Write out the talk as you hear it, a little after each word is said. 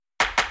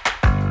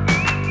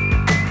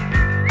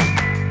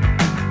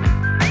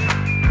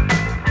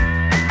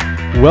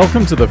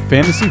Welcome to the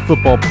Fantasy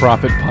Football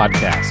Prophet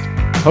Podcast,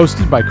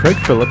 hosted by Craig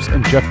Phillips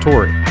and Jeff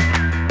Torrey.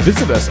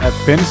 Visit us at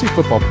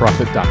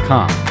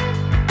fantasyfootballprophet.com.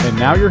 And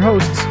now your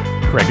hosts,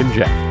 Craig and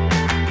Jeff.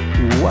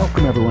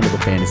 Welcome everyone to the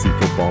Fantasy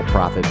Football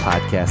Prophet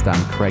Podcast.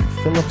 I'm Craig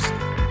Phillips,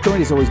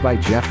 joined as always by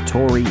Jeff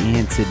Torrey,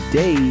 and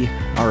today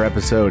our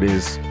episode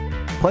is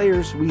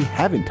players we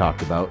haven't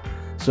talked about.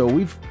 So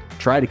we've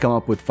tried to come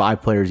up with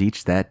 5 players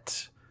each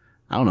that,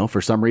 I don't know, for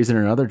some reason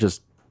or another,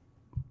 just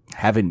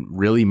haven't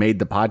really made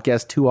the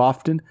podcast too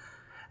often.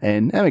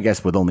 And I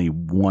guess with only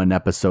one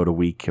episode a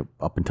week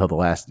up until the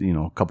last,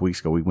 a couple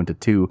weeks ago, we went to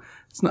 2.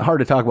 It's not hard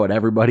to talk about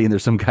everybody. And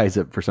there's some guys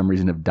that for some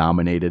reason have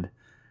dominated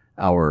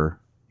our,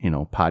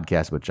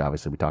 podcast, which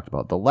obviously we talked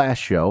about the last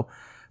show.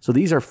 So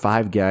these are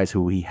 5 guys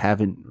who we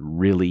haven't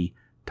really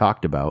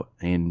talked about.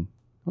 And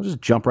we'll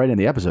just jump right in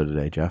the episode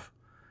today, Jeff.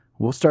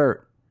 We'll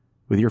start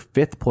with your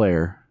 5th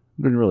player.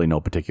 In really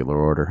no particular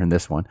order in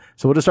this one.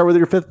 So we'll just start with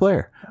your 5th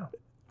player.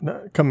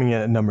 Coming in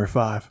at number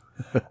 5.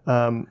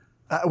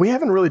 We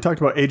haven't really talked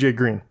about AJ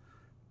Green.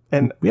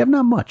 And we have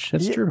not much.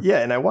 That's true. Yeah,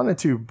 and I wanted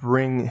to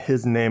bring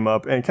his name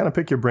up and kind of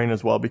pick your brain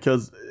as well,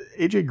 because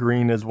AJ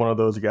Green is one of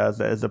those guys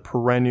that is a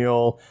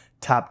perennial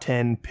top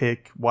 10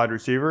 pick wide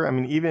receiver. I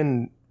mean,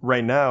 even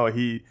right now,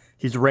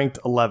 he's ranked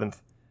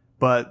 11th.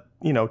 But,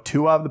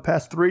 2 out of the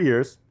past 3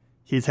 years,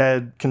 he's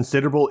had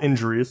considerable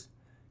injuries.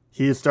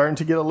 He is starting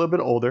to get a little bit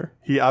older.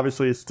 He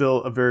obviously is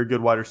still a very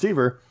good wide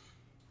receiver.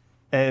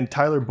 And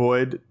Tyler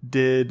Boyd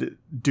did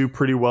do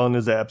pretty well in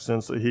his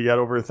absence. He got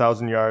over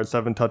 1,000 yards,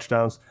 7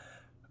 touchdowns.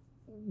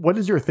 What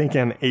is your thinking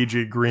on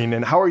AJ Green,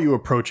 and how are you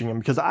approaching him?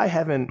 Because I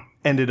haven't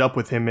ended up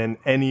with him in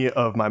any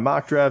of my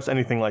mock drafts,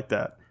 anything like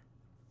that.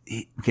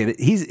 Okay,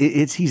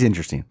 he's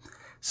interesting.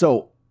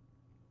 So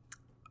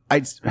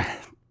I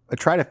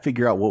try to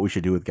figure out what we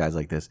should do with guys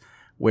like this.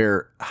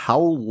 Where how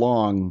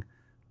long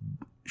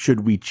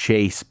should we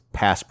chase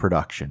past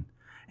production?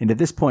 And at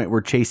this point,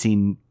 we're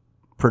chasing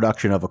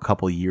production of a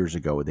couple of years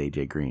ago with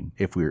AJ Green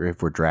if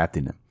we're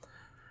drafting him.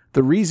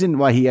 The reason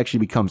why he actually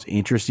becomes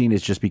interesting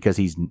is just because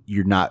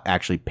you're not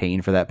actually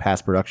paying for that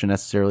past production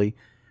necessarily.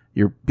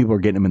 People are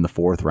getting him in the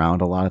 4th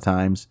round a lot of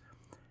times.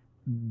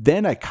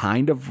 Then I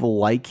kind of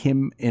like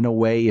him in a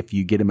way if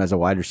you get him as a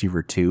wide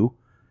receiver too,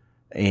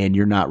 and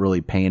you're not really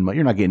paying much.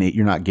 You're not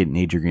getting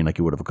AJ Green like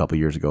you would have a couple of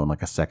years ago in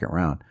like a 2nd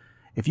round.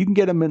 If you can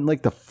get him in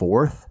like the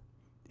 4th,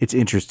 it's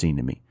interesting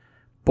to me.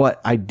 But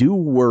I do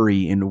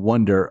worry and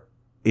wonder,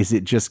 is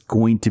it just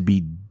going to be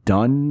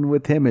done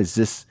with him? Is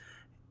this,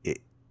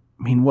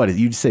 what did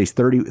you just say? He's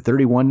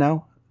 31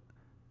 now?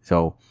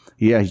 So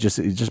yeah, he's just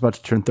about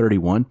to turn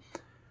 31.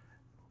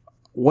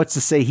 What's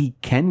to say he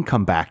can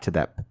come back to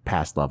that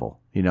past level?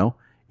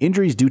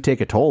 Injuries do take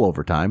a toll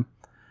over time.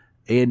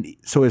 And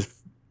so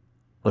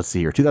let's see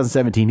here,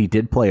 2017, he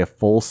did play a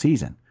full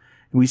season.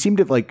 And we seem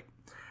to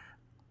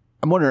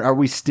I'm wondering, are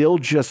we still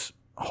just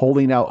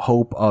holding out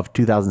hope of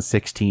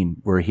 2016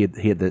 where he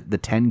had the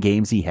 10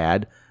 games he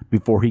had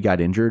before he got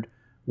injured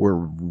were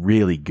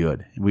really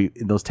good. In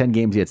those 10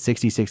 games, he had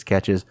 66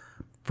 catches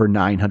for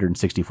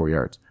 964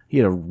 yards. He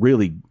had a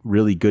really,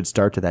 really good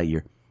start to that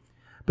year.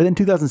 But in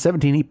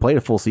 2017, he played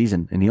a full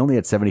season, and he only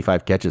had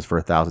 75 catches for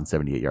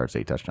 1,078 yards,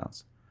 8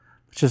 touchdowns.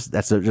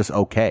 That's just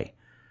okay.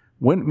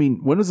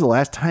 When was the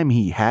last time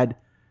he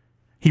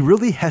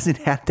really hasn't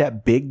had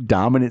that big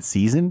dominant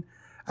season?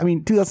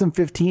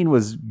 2015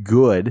 was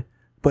good,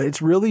 but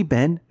it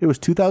was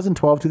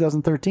 2012,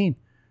 2013.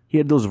 He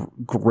had those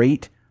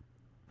great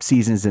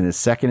seasons in his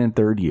 2nd and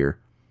 3rd year.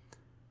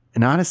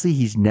 And honestly,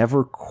 he's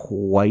never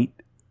quite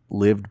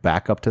lived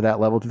back up to that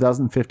level.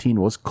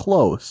 2015 was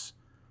close.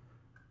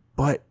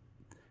 But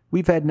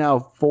we've had now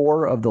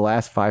 4 of the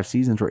last 5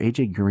 seasons where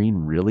AJ Green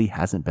really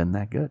hasn't been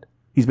that good.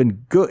 He's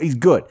been good. He's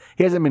good.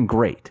 He hasn't been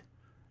great.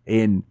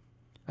 And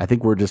I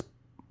think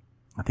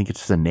it's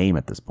just a name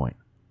at this point.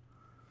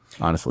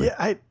 Honestly.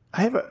 Yeah,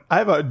 I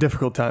have a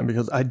difficult time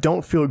because I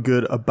don't feel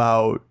good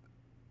about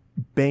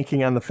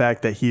banking on the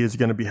fact that he is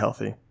going to be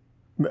healthy.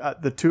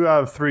 The 2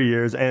 out of 3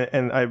 years,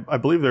 and I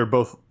believe they're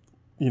both,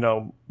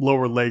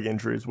 lower leg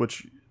injuries,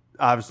 which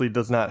obviously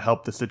does not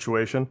help the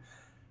situation.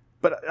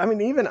 But I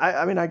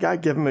gotta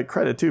give him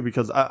credit too,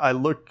 because I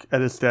look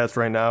at his stats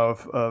right now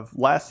of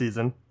last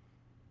season,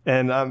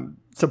 and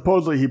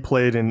supposedly he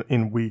played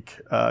in week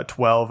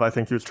 12. I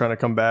think he was trying to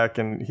come back,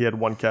 and he had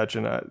 1 catch,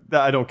 and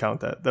I don't count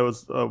that. That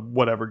was a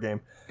whatever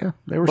game. Yeah,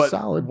 they were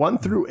solid. 1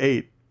 through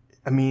 8.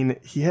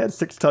 He had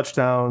 6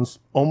 touchdowns,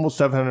 almost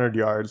 700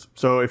 yards.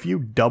 So if you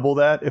double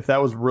that, if that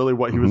was really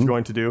what he was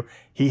going to do,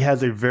 he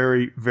has a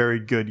very, very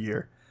good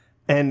year.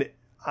 And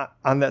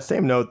on that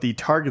same note, the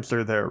targets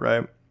are there,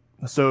 right?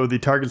 So the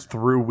targets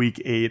through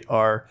week 8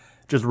 are,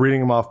 just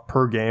reading them off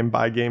per game,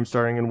 by game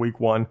starting in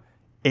week 1,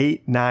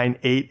 8, 9,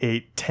 8,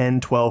 8,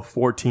 10, 12,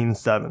 14,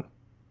 7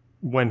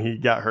 when he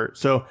got hurt.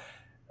 So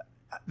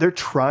they're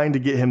trying to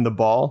get him the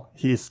ball.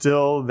 He's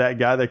still that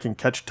guy that can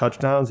catch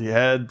touchdowns. He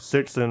had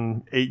 6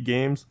 in 8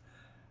 games.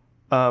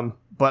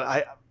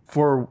 But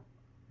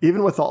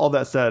even with all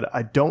that said,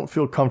 I don't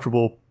feel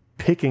comfortable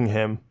picking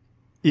him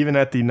even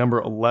at the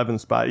number 11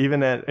 spot,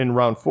 even in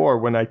round 4,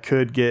 when I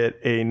could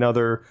get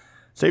another,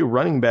 say,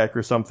 running back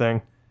or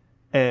something,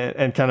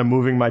 and kind of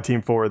moving my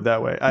team forward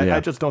that way. I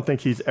just don't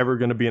think he's ever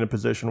going to be in a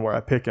position where I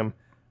pick him.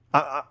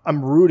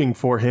 I'm rooting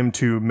for him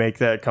to make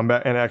that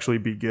comeback and actually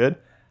be good.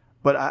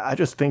 But I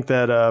just think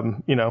that,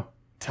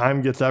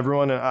 time gets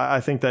everyone. And I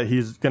think that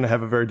he's going to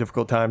have a very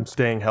difficult time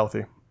staying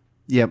healthy.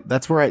 Yeah,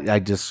 that's where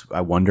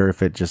I wonder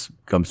if it just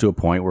comes to a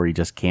point where he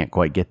just can't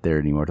quite get there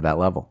anymore to that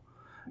level.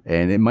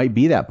 And it might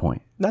be that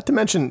point. Not to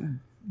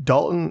mention,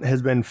 Dalton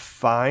has been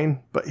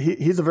fine, but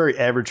he's a very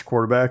average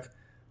quarterback.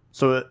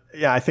 So,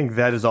 yeah, I think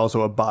that is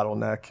also a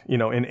bottleneck, in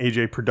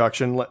AJ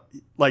production.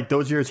 Like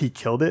those years he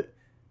killed it.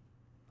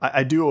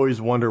 I do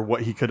always wonder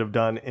what he could have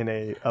done in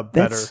a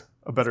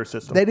better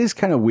system. That is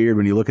kind of weird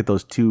when you look at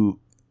those two,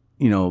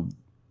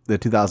 the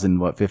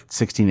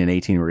 2016 and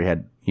 18 where he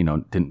had,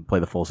 didn't play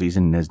the full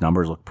season and his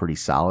numbers look pretty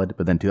solid.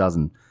 But then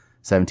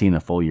 2017, a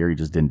full year, he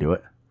just didn't do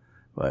it.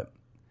 But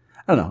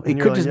I don't know. It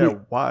could just be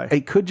why.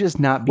 It could just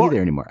not be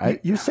there anymore.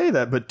 You say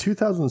that, but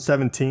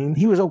 2017,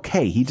 he was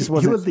okay. He just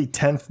wasn't. He was the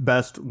 10th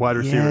best wide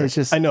receiver. Yeah, it's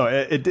just, I know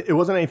it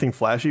wasn't anything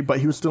flashy, but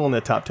he was still in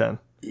the top 10.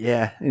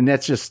 Yeah, and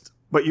that's just.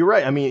 But you're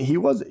right. I mean, he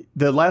was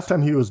the last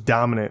time he was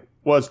dominant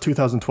was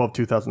 2012,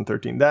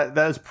 2013. That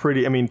is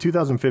pretty. I mean,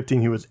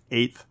 2015 he was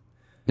 8th.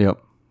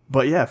 Yep.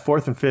 But yeah,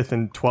 4th and 5th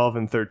and 12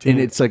 and 13.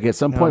 And it's like at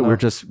some point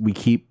we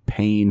keep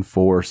paying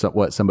for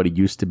what somebody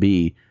used to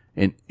be.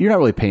 And you're not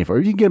really paying for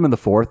it. If you can get him in the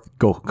 4th,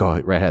 go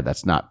right ahead.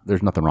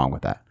 There's nothing wrong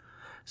with that.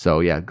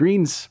 So yeah,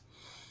 Green's.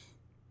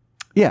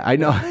 Yeah, I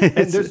know.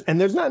 and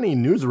there's not any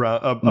news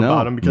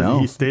about him because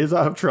he stays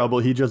out of trouble.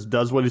 He just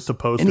does what he's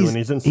supposed to, and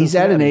he's in Cincinnati. He's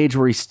at an age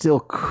where he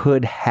still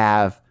could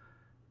have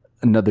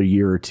another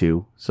year or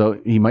two. So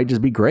he might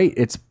just be great.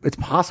 It's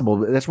possible.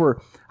 That's where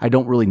I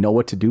don't really know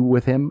what to do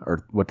with him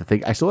or what to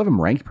think. I still have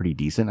him ranked pretty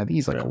decent. I think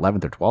he's like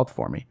 11th or 12th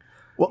for me.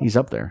 Well, he's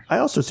up there. I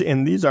also see,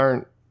 and these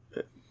aren't.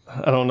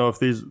 I don't know if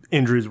these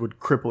injuries would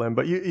cripple him,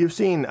 but you've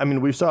seen. I mean,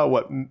 we saw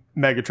what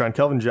Megatron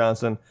Kelvin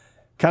Johnson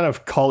kind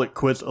of call it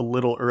quits a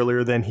little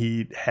earlier than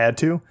he had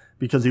to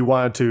because he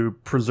wanted to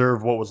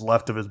preserve what was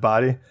left of his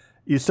body.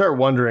 You start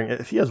wondering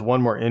if he has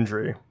one more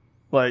injury,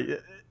 like,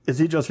 is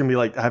he just going to be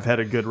like, I've had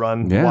a good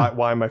run. Yeah.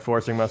 Why am I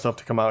forcing myself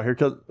to come out here?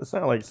 Because it's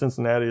not like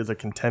Cincinnati is a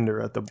contender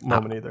at the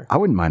moment either. I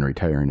wouldn't mind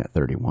retiring at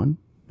 31.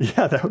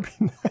 Yeah, that would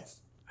be nice.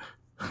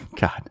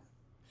 God,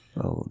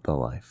 the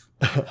life.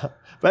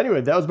 But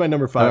anyway, that was my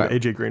number 5,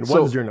 right. AJ Green.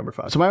 What is your number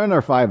 5? So my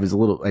number 5 is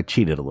I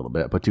cheated a little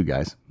bit. I put 2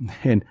 guys.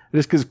 And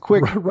just because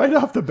quick. Right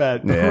off the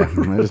bat. Yeah,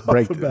 just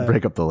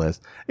break up the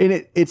list.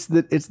 And it's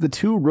the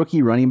 2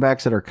 rookie running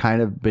backs that are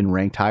kind of been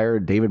ranked higher,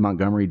 David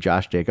Montgomery,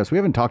 Josh Jacobs. We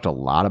haven't talked a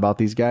lot about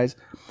these guys.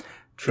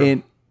 True.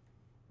 And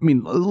I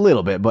mean, a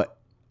little bit, but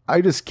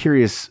I'm just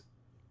curious.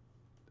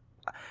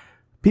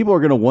 People are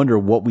going to wonder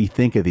what we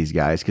think of these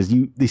guys because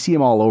they see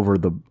them all over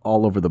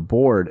the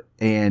board.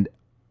 And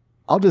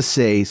I'll just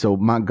say, so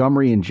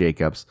Montgomery and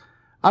Jacobs,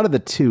 out of the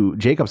 2,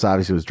 Jacobs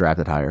obviously was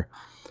drafted higher,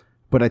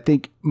 but I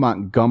think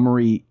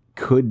Montgomery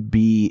could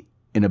be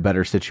in a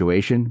better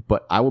situation.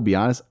 But I will be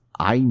honest,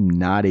 I'm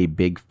not a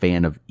big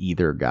fan of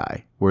either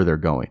guy where they're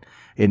going.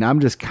 And I'm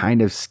just kind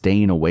of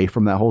staying away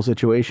from that whole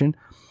situation.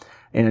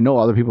 And I know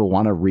other people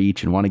want to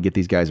reach and want to get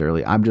these guys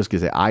early. I'm just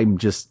going to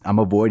say, I'm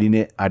avoiding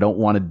it. I don't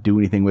want to do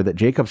anything with it.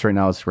 Jacobs right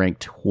now is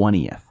ranked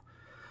 20th.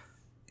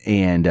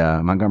 And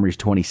Montgomery's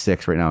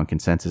 26 right now in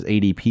consensus.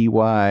 ADP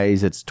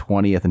wise, it's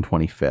 20th and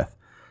 25th.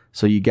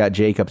 So you got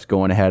Jacobs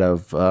going ahead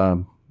of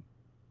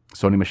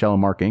Sony Michel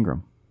and Mark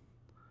Ingram.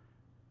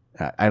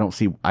 I don't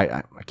see.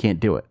 I can't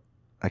do it.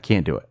 I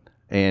can't do it.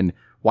 And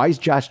why is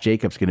Josh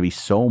Jacobs going to be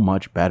so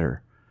much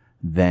better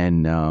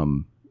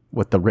than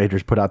what the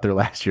Raiders put out there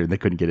last year? They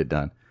couldn't get it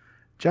done.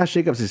 Josh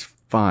Jacobs is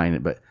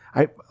fine, but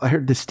I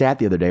heard this stat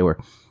the other day where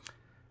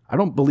I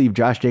don't believe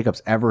Josh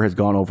Jacobs ever has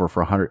gone over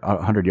for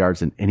 100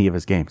 yards in any of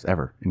his games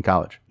ever in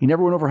college. He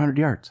never went over 100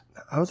 yards.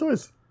 I was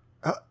always,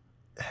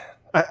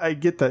 I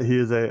get that he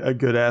is a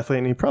good athlete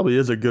and he probably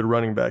is a good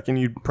running back and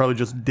you probably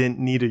just didn't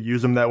need to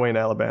use him that way in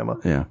Alabama.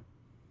 Yeah.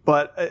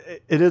 But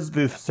it is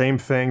the same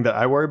thing that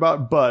I worry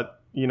about. But,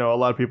 a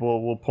lot of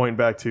people will point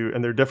back to,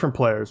 and they're different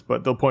players,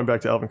 but they'll point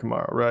back to Alvin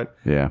Kamara, right?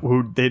 Yeah.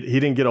 He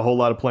didn't get a whole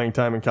lot of playing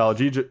time in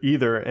college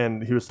either,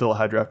 and he was still a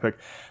high draft pick.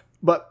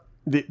 But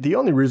the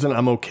only reason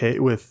I'm okay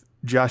with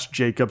Josh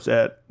Jacobs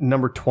at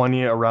number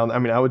 20 around,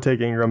 I would take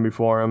Ingram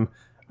before him.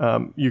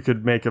 You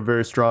could make a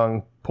very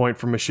strong point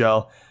for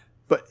Michelle,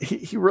 but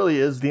he really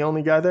is the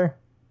only guy there,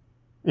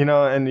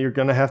 and you're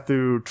going to have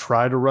to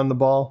try to run the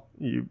ball.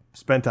 You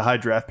spent a high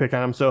draft pick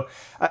on him. So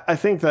I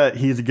think that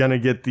he's going to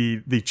get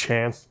the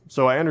chance.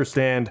 So I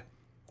understand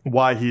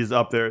why he's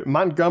up there.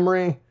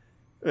 Montgomery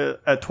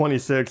at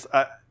 26,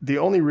 the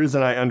only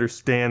reason I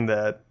understand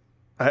that,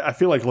 I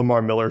feel like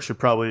Lamar Miller should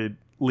probably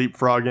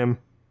leapfrog him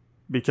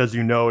because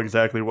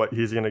exactly what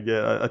he's going to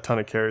get, a ton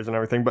of carries and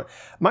everything. But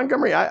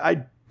Montgomery,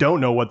 I don't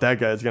know what that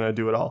guy is going to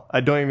do at all. I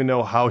don't even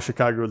know how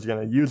Chicago is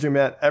going to use him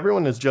yet.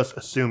 Everyone is just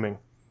assuming.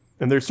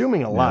 And they're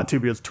assuming a lot, too,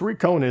 because Tariq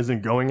Cohen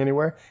isn't going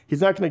anywhere. He's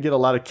not going to get a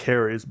lot of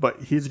carries,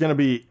 but he's going to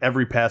be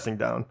every passing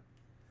down.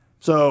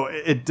 So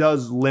it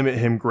does limit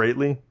him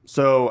greatly.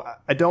 So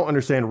I don't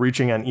understand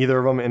reaching on either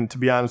of them. And to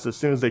be honest, as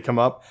soon as they come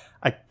up,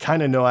 I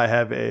kind of know I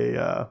have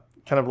a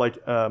kind of like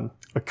a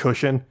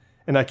cushion,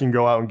 and I can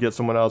go out and get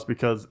someone else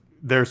because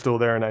they're still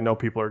there, and I know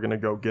people are going to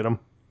go get them.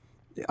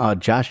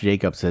 Josh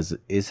Jacobs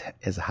is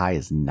as high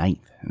as 9th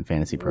in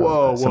Fantasy Pro.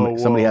 Whoa,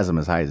 somebody has him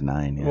as high as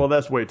 9. Yeah. Well,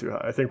 that's way too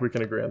high. I think we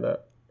can agree on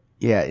that.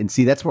 Yeah, and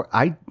see, that's where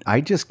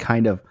I just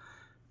kind of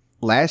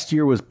last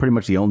year was pretty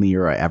much the only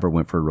year I ever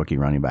went for a rookie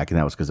running back, and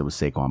that was because it was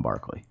Saquon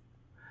Barkley.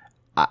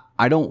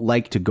 I don't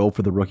like to go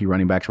for the rookie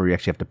running backs where you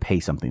actually have to pay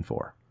something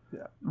for.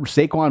 Yeah.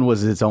 Saquon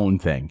was its own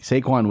thing.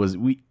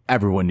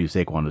 Everyone knew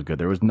Saquon was good.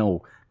 There was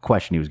no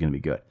question he was going to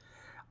be good.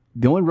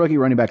 The only rookie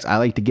running backs I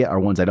like to get are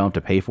ones I don't have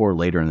to pay for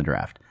later in the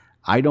draft.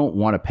 I don't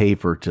want to pay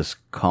for just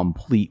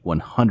complete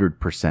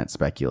 100%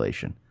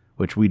 speculation,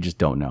 which we just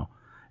don't know.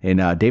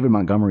 And David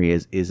Montgomery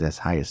is as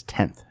high as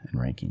 10th in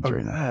rankings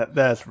right now.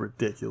 That's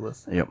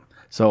ridiculous. Yep.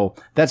 So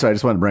that's why I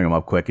just wanted to bring them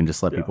up quick and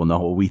just let people know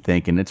what we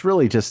think. And it's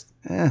really just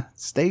I'm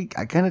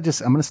going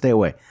to stay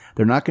away.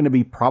 They're not going to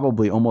be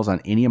probably almost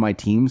on any of my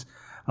teams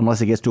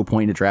unless it gets to a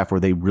point in the draft where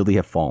they really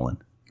have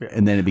fallen. Yeah.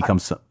 And then it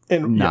becomes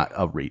not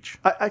a reach.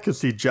 I could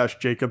see Josh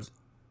Jacobs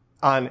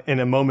in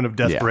a moment of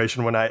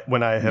desperation when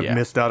I have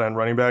missed out on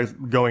running backs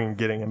going and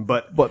getting him.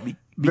 But because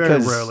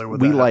very rarely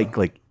would we that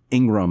like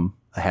Ingram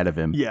ahead of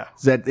him. Yeah.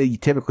 That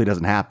typically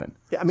doesn't happen.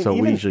 Yeah, I mean, so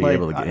we usually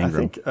able to get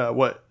Ingram. I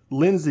think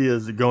Lindsey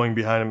is going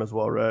behind him as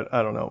well, right?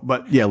 I don't know.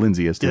 But yeah,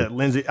 Lindsey is too. Yeah,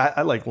 Lindsey.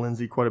 I like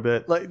Lindsey quite a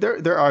bit. Like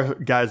there are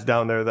guys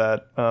down there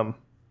that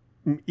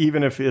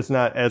even if it's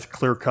not as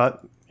clear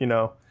cut,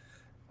 they're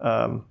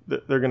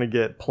going to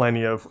get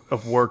plenty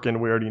of work,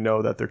 and we already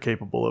know that they're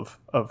capable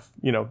of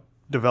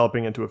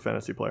developing into a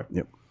fantasy player.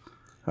 Yep.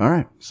 All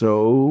right.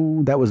 So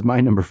that was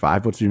my number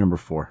 5. What's your number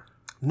 4?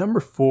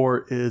 Number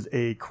 4 is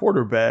a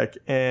quarterback,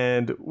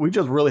 and we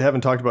just really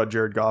haven't talked about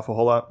Jared Goff a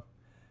whole lot.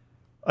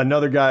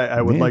 Another guy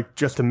I would like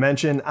just to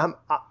mention.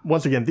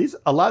 Once again,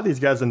 a lot of these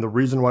guys, and the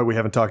reason why we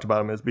haven't talked about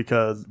them is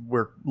because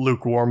we're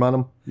lukewarm on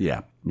them.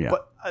 Yeah.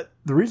 But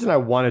the reason I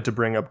wanted to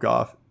bring up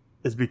Goff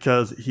is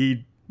because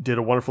he did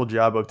a wonderful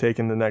job of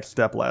taking the next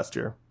step last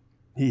year.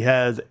 He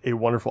has a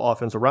wonderful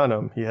offense around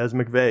him. He has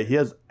McVay. He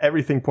has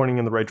everything pointing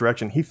in the right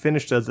direction. He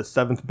finished as the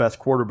 7th best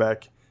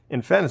quarterback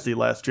in fantasy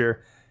last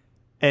year,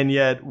 and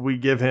yet we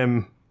give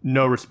him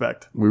no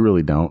respect. We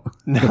really don't.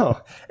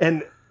 No.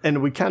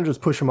 And we kind of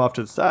just push him off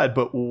to the side,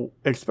 but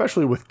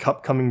especially with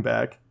Kupp coming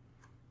back,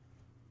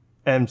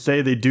 and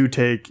say they do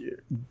take,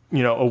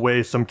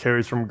 away some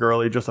carries from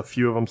Gurley, just a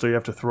few of them, so you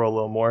have to throw a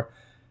little more.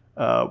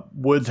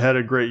 Woods had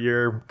a great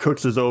year.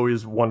 Cooks is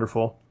always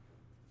wonderful.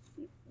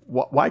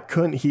 Why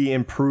couldn't he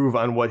improve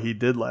on what he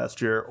did last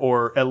year,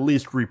 or at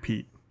least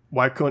repeat?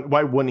 Why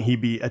wouldn't he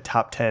be a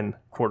top 10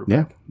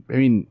 quarterback? Yeah, I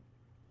mean,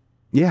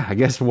 I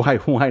guess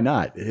why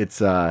not? It's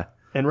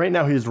and right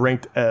now he's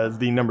ranked as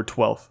the number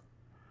 12th.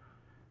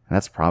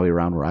 That's probably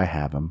around where I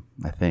have him.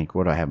 I think.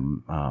 What do I have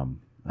him?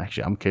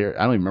 Actually, I don't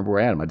even remember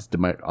where I had him. I just did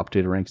my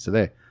updated ranks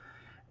today,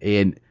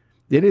 and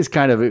it is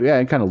kind of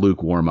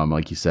lukewarm. I'm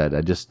like you said.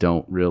 I just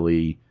don't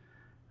really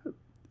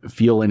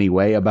feel any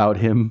way about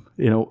him.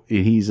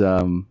 He's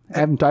I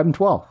have him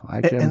 12. I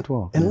actually have him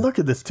 12. And look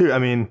at this too. I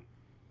mean,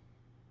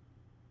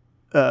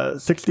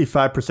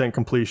 65%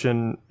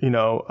 completion.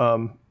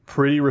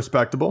 Pretty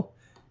respectable.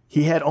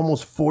 He had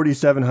almost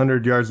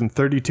 4,700 yards and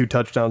 32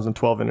 touchdowns and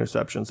 12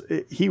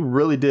 interceptions. He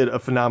really did a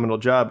phenomenal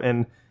job.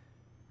 And,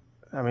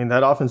 I mean,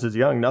 that offense is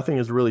young. Nothing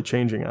is really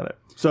changing on it.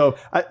 So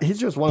he's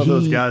just one of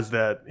those guys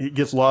that he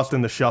gets lost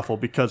in the shuffle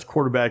because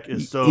quarterback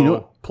is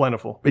so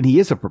plentiful. And he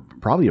is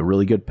probably a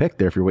really good pick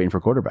there if you're waiting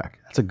for quarterback.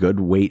 That's a good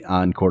wait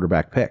on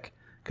quarterback pick.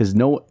 Because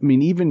I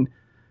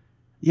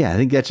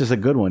think that's just a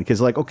good one.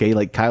 Because like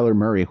Kyler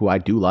Murray, who I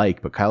do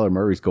like, but Kyler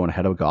Murray's going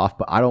ahead of Goff.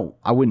 But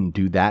I wouldn't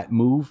do that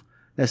move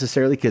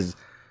necessarily, because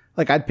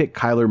I'd pick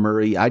Kyler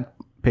Murray. I'd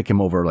pick him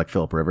over like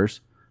Phillip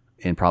Rivers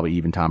and probably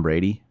even Tom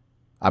Brady.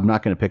 I'm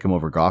not going to pick him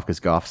over Goff because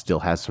Goff still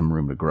has some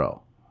room to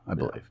grow, I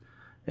believe.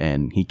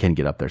 And he can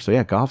get up there. So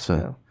yeah, Goff's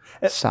a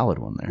solid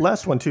one there.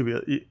 Last one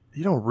too,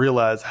 you don't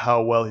realize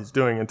how well he's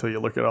doing until you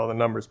look at all the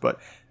numbers. But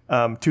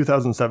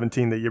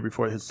 2017, the year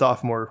before, his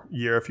sophomore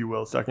year, if you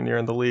will, second year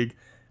in the league,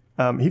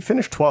 he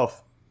finished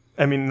 12th.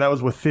 I mean, that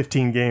was with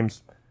 15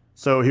 games.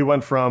 So he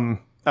went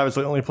from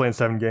obviously only playing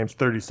 7 games,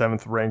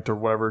 37th ranked or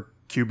whatever.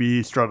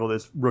 QB struggled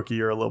his rookie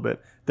year a little bit.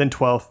 Then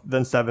 12th,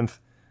 then 7th.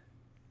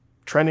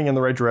 Trending in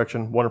the right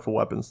direction. Wonderful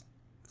weapons.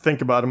 Think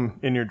about him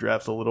in your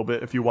drafts a little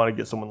bit if you want to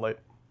get someone late.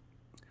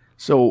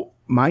 So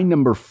my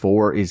number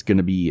 4 is going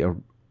to be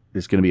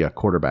a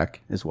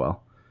quarterback as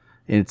well.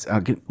 And it's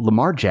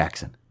Lamar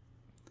Jackson.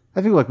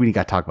 I feel like we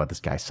got to talk about this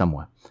guy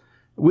somewhat.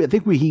 I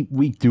think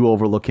we do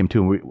overlook him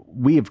too. And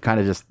we have kind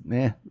of just,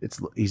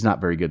 he's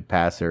not very good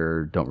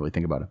passer. Don't really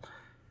think about him.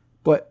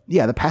 But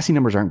yeah, the passing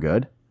numbers aren't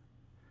good,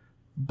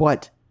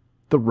 but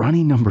the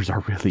running numbers are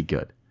really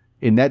good.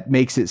 And that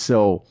makes it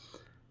so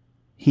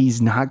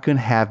he's not going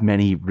to have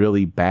many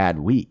really bad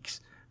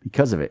weeks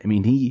because of it. I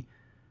mean, he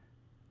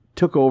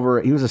took over.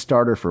 He was a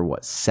starter for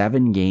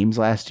 7 games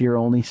last year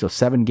only. So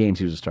 7 games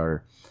he was a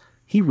starter.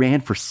 He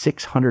ran for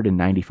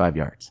 695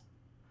 yards.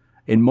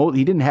 And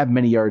he didn't have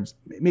many yards,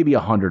 maybe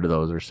 100 of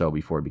those or so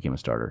before he became a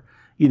starter.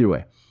 Either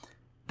way,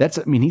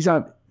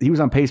 he was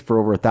on pace for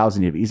over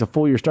 1,000. If he's a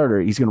full year starter,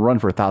 he's going to run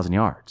for 1,000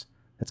 yards.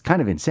 That's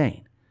kind of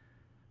insane.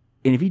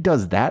 And if he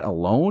does that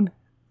alone,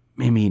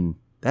 I mean,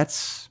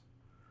 that's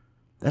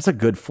a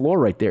good floor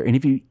right there. And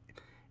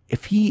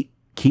if he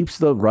keeps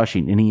the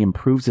rushing and he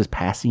improves his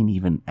passing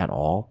even at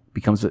all,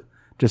 becomes an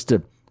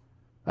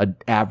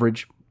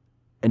average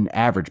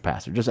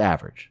passer,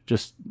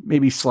 just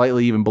maybe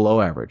slightly even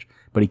below average,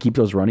 but he keeps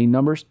those running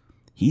numbers,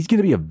 he's going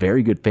to be a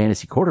very good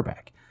fantasy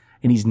quarterback.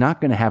 And he's not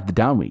going to have the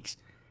down weeks.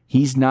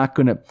 He's not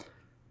going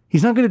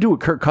to do what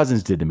Kirk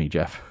Cousins did to me,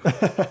 Jeff.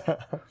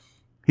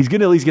 He's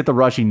going to at least get the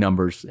rushing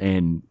numbers.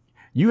 And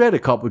you had a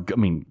couple, I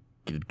mean,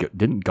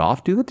 didn't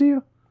Goff do that to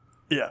you?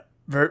 Yeah.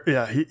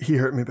 He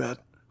hurt me bad.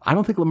 I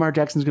don't think Lamar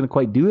Jackson's going to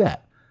quite do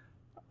that.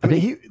 Don't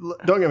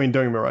get me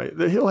right.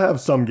 He'll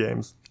have some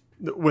games,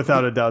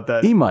 without a doubt,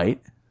 that he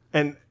might.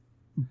 And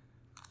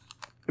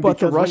but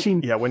the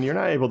rushing, when you're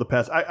not able to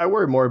pass, I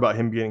worry more about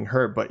him getting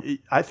hurt. But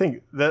I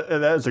think that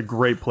is a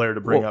great player to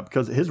bring up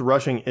because his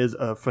rushing is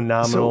a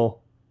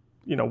phenomenal,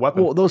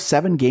 weapon. Well, those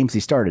 7 games he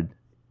started,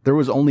 there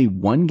was only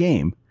one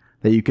game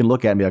that you can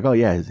look at and be like, oh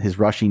yeah, his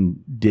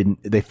rushing the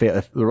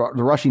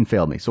rushing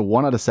failed me. So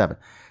 1 out of 7.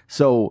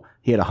 So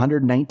he had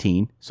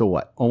 119. So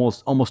what?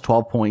 Almost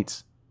 12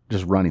 points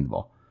just running the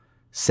ball.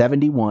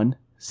 71,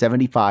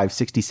 75,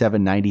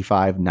 67,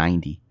 95,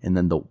 90. And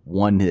then the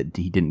one that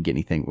he didn't get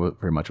anything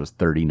very much was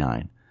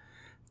 39.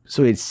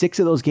 So he had 6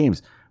 of those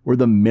games where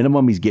the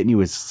minimum he's getting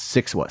you is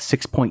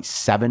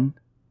 6.7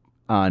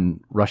 on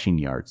rushing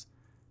yards.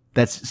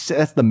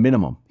 That's the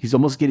minimum. He's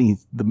almost getting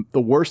the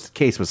worst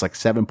case was like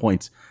 7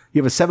 points.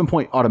 You have a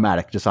 7-point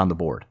automatic just on the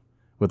board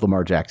with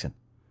Lamar Jackson.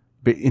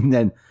 And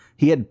then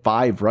he had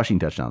 5 rushing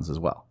touchdowns as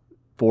well.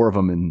 4 of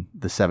them in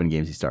the 7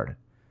 games he started.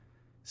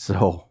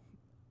 So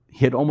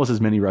he had almost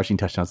as many rushing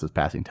touchdowns as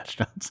passing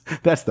touchdowns.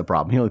 That's the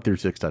problem. He only threw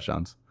 6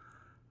 touchdowns.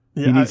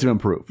 Yeah, he needs to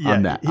improve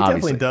on that. He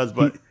definitely does.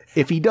 But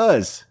if he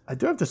does, I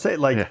do have to say,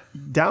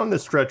 down the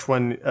stretch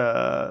when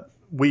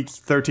weeks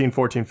 13,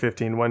 14,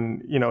 15,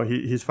 when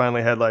he's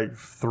finally had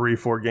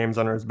 3-4 games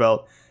under his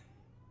belt,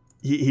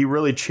 he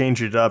really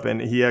changed it up,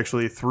 and he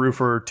actually threw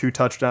for 2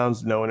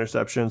 touchdowns, no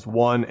interceptions,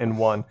 1 and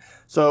 1.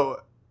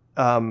 So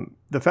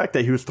the fact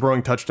that he was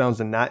throwing touchdowns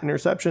and not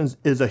interceptions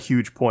is a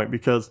huge point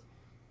because,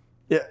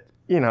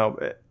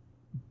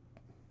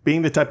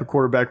 being the type of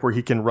quarterback where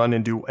he can run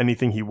and do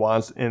anything he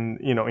wants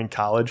in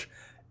college,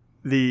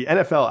 the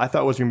NFL I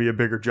thought was going to be a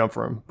bigger jump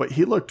for him, but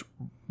he looked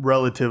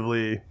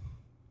relatively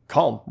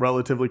calm,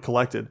 relatively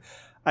collected.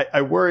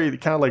 I worry,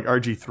 kind of like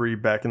RG3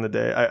 back in the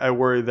day, I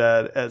worry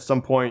that at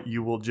some point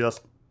you will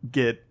just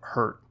get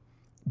hurt.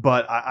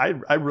 But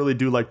I really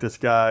do like this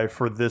guy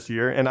for this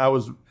year, and I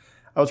was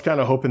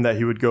kind of hoping that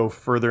he would go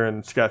further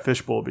in Scott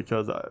Fishbowl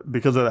because of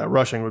that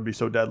rushing would be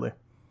so deadly.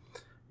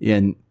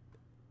 And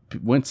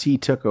once he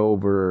took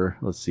over,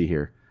 let's see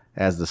here,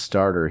 as the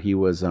starter, he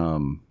was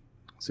let's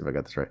see if I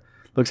got this right.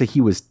 Looks like he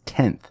was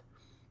 10th,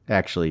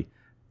 actually.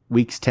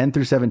 Weeks 10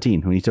 through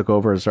 17, when he took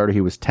over as a starter, he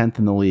was 10th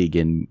in the league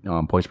in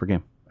points per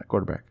game at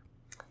quarterback.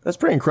 That's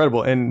pretty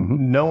incredible.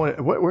 And no one,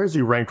 where is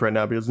he ranked right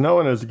now? Because no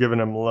one has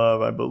given him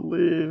love, I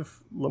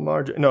believe.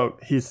 No,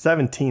 he's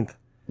 17th.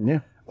 Yeah.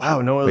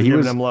 Wow, no one has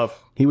given him love.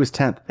 He was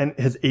 10th. And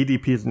his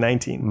ADP is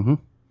 19. Mm-hmm.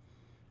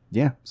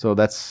 Yeah, so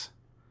that's...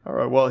 All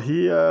right, well,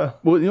 he...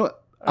 well, you know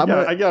what?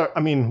 I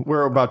mean,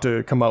 we're about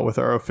to come out with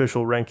our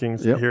official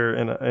rankings here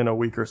in a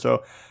week or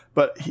so.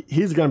 But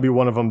he's going to be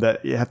one of them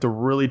that you have to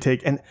really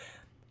take... And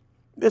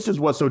this is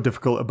what's so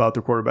difficult about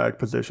the quarterback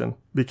position,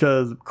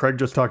 because Craig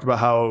just talked about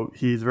how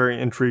he's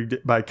very intrigued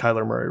by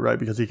Kyler Murray, right?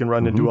 Because he can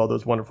run and do all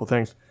those wonderful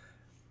things.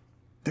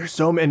 There's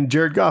so many, and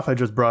Jared Goff I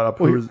just brought up,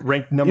 who was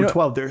ranked number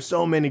 12. There's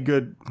so many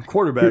good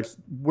quarterbacks.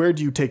 Where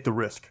do you take the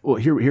risk? Well,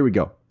 here we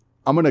go.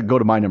 I'm going to go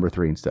to my number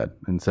 3 instead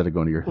of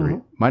going to your 3.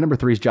 My number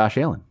 3 is Josh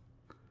Allen.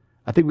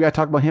 I think we got to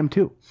talk about him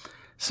too.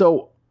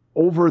 So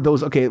over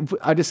those,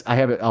 I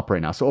have it up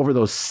right now. So over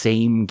those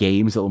same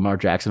games that Lamar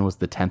Jackson was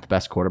the 10th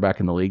best quarterback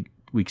in the league,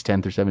 weeks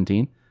 10 through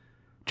 17,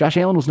 Josh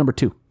Allen was number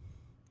 2.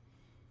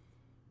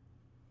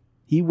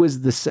 He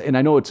was and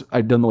I know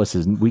I've done the list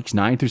is weeks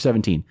 9 through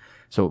 17.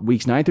 So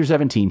weeks 9 through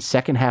 17,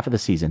 second half of the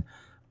season,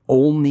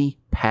 only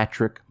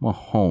Patrick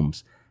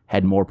Mahomes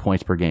had more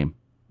points per game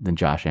than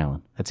Josh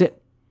Allen. That's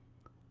it.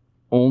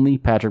 Only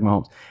Patrick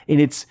Mahomes. And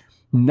it's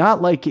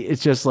not like,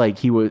 it's just like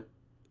he was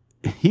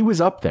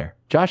up there.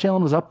 Josh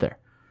Allen was up there.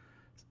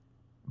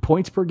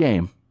 Points per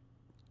game.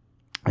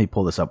 Let me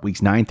pull this up.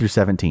 Weeks 9 through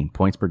 17,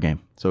 points per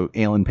game. So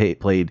Allen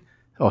played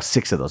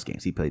 6 of those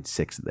games. He played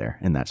 6 there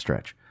in that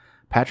stretch.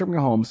 Patrick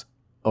Mahomes,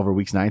 over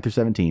weeks 9 through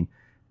 17,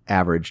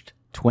 averaged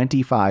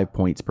 25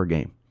 points per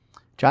game.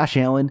 Josh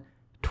Allen,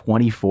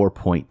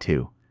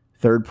 24.2.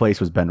 Third place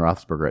was Ben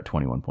Roethlisberger at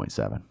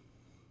 21.7.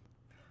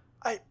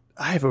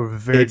 I have a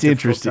very It's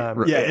difficult interesting.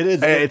 time. Yeah, it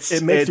is.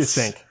 It makes you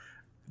think.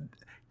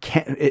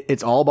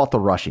 It's all about the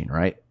rushing,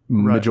 right?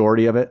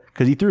 Majority of it,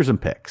 because he threw some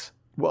picks.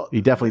 Well,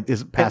 He definitely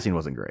his passing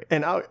wasn't great.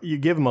 and you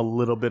give him a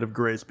little bit of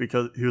grace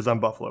because he was on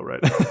Buffalo,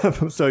 right?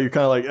 So you're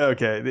kind of like,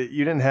 okay,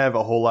 you didn't have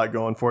a whole lot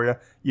going for you.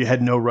 You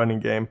had no running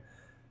game.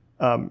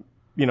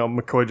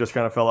 McCoy just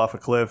kind of fell off a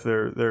cliff.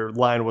 Their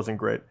line wasn't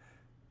great.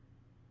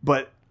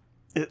 But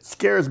it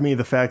scares me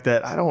the fact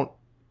that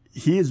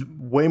he is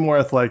way more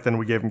athletic than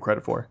we gave him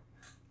credit for.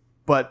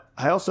 But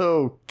I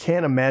also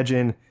can't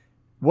imagine,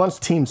 once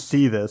teams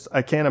see this,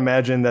 I can't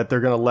imagine that they're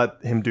going to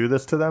let him do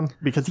this to them,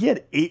 because he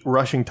had 8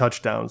 rushing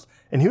touchdowns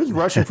and he was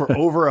rushing for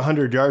over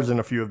 100 yards in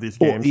a few of these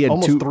games, he had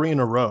almost 3 in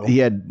a row. He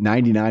had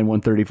 99,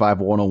 135,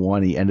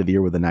 101. He ended the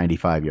year with a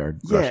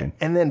 95-yard rushing.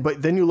 And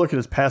then you look at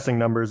his passing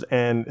numbers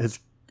and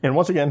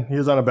once again, he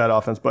was on a bad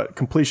offense, but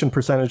completion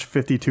percentage,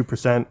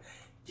 52%.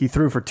 He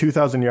threw for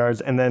 2,000 yards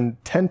and then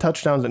 10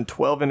 touchdowns and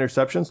 12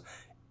 interceptions.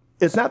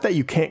 It's not that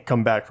you can't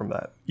come back from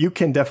that. You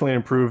can definitely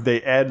improve.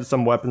 They added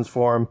some weapons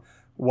for him.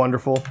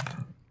 Wonderful.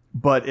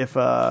 But if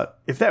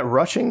that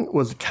rushing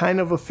was kind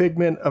of a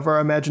figment of our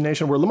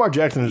imagination, where Lamar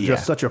Jackson is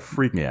just such a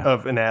freak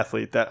of an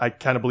athlete that I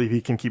kind of believe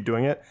he can keep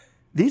doing it,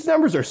 these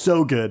numbers are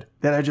so good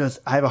that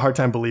I have a hard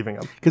time believing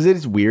them. Because it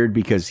is weird,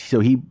 because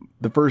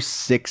the first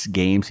 6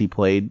 games he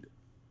played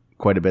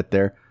quite a bit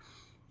there,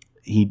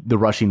 the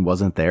rushing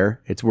wasn't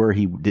there. It's where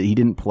he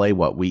didn't play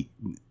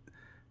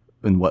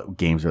in what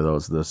games are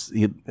those?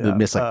 He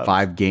missed like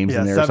 5 games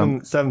in there or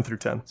something. 7 through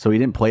 10. So he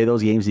didn't play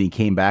those games, and he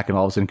came back and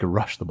all of a sudden could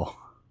rush the ball.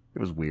 It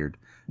was weird.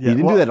 Yeah, he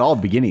didn't do that at all at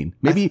the beginning.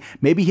 Maybe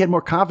he had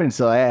more confidence,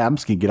 so I'm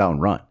just going to get out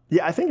and run.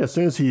 Yeah, I think as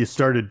soon as he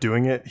started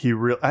doing it,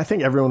 I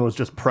think everyone was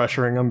just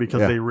pressuring him because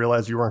they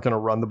realized you weren't going to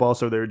run the ball,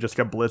 so they just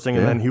kept blitzing,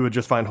 and then he would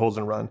just find holes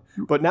and run.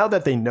 But now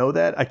that they know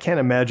that, I can't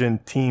imagine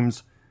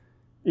teams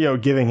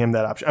giving him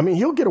that option. I mean,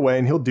 he'll get away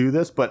and he'll do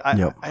this, but I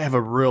have a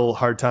real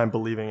hard time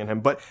believing in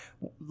him. But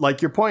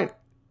like your point,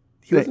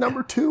 he was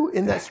number 2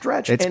 in that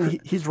stretch,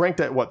 and he's ranked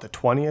at the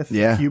 20th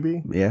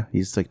QB? Yeah,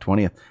 he's like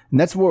 20th. And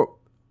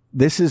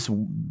this is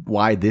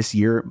why this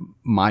year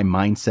my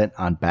mindset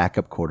on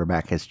backup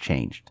quarterback has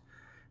changed,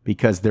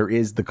 because there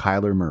is the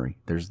Kyler Murray,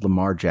 there's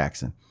Lamar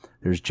Jackson,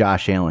 there's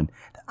Josh Allen.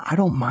 I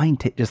don't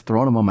mind just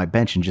throwing them on my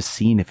bench and just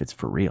seeing if it's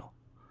for real.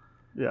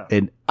 Yeah.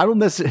 And I don't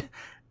necessarily...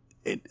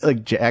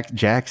 like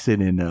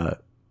Jackson and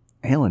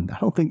Allen, I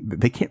don't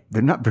think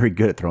they're not very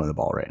good at throwing the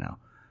ball right now,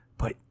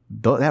 but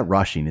that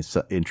rushing is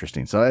so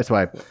interesting. So that's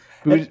why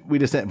we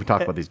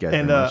talk about these guys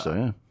very much. So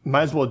yeah,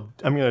 might as well.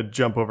 I'm going to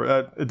jump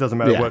over. It doesn't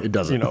matter what it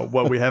doesn't.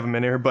 What we have him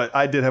in here. But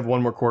I did have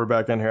one more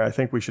quarterback in here. I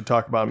think we should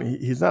talk about him.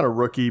 He's not a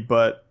rookie,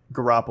 but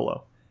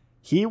Garoppolo.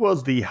 He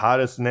was the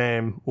hottest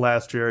name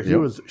last year. He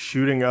was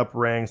shooting up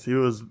ranks. He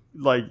was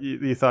like,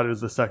 you thought it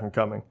was the second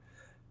coming.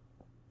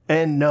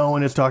 And no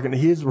one is talking.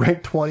 He's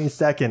ranked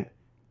 22nd.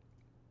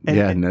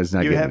 And it's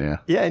not good.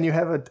 And you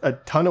have a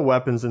ton of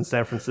weapons in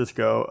San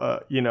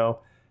Francisco.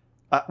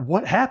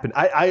 What happened?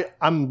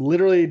 I'm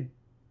literally,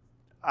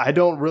 I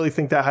don't really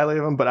think that highly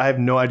of him, but I have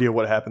no idea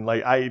what happened.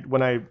 Like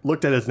when I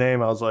looked at his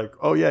name, I was like,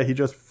 oh yeah, he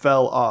just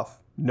fell off.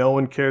 No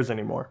one cares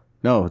anymore.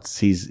 No,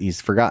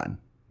 he's forgotten.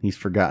 He's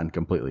forgotten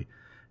completely.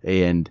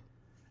 And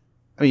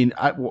I mean,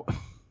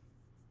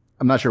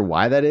 I'm not sure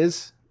why that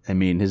is. I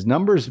mean, his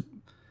numbers.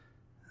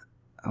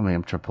 I'm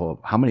trying to pull up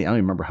how many. I don't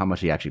even remember how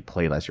much he actually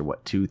played last year.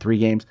 2, 3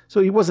 games?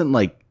 So he wasn't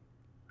like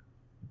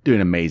doing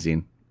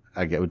amazing,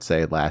 I would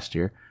say, last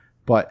year.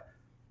 But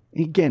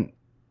again,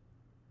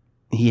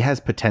 he has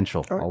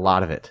potential, a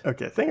lot of it.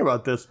 Okay, think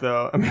about this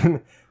though. I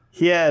mean,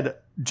 he had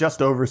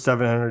just over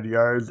 700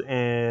 yards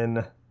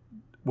in,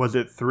 was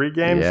it 3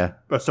 games? Yeah.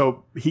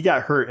 So he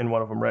got hurt in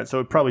one of them, right?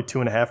 So probably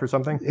 2.5 or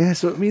something. Yeah.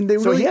 So I mean,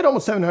 so he had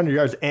almost 700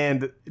 yards,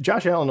 and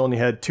Josh Allen only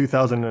had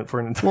 2,000 for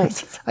an entire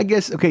season. I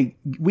guess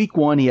week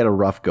 1 he had a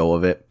rough go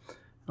of it.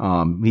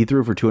 He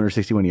threw for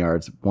 261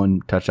 yards,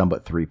 1 touchdown,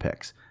 but 3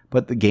 picks.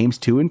 But the games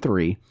 2 and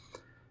 3,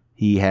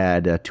 he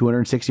had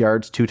 206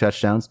 yards, 2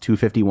 touchdowns,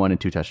 251, and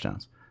 2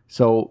 touchdowns.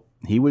 So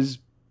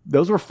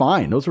those were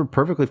fine. Those were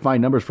perfectly fine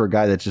numbers for a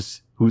guy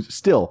who's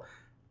still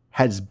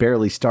has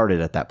barely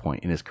started at that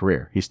point in his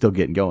career. He's still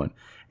getting going.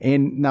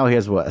 And now he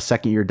has a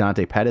second-year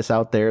Dante Pettis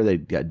out there. They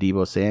got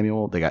Deebo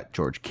Samuel. They got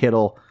George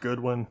Kittle.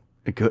 Goodwin.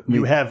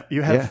 You have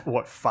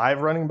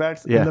 5 running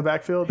backs in the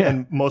backfield,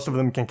 and most of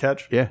them can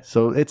catch. Yeah,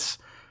 so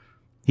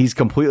he's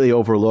completely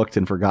overlooked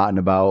and forgotten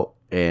about.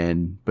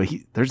 But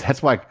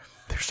that's why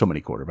there's so many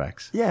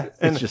quarterbacks. Yeah,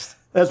 and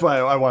that's why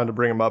I wanted to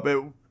bring him up.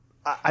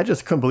 I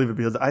just couldn't believe it,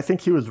 because I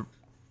think he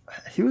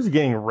was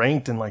getting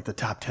ranked in like the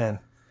top 10.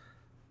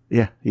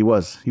 Yeah, he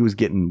was. He was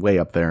getting way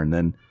up there, and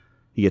then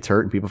he gets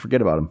hurt, and people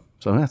forget about him.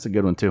 So that's a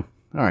good one too.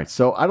 All right,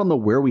 so I don't know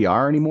where we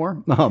are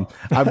anymore.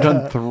 I've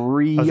done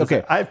 3.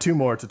 Okay, I have 2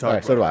 more to talk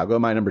about. So do I. I'll go to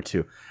my number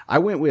 2. I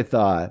went with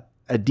a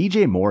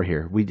DJ Moore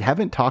here. We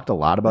haven't talked a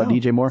lot about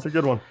DJ Moore. It's a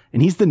good one.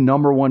 And he's the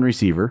number 1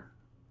 receiver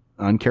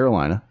on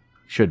Carolina.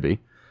 Should be.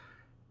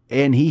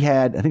 And he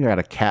had, I think I got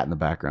a cat in the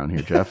background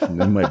here, Jeff. You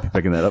might be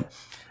picking that up.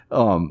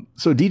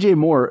 So DJ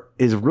Moore,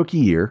 his rookie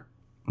year,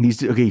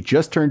 He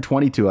just turned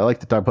 22. I like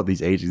to talk about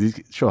these ages.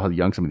 These show how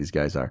young some of these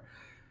guys are.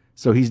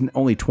 So he's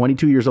only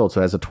 22 years old.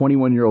 So as a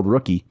 21-year-old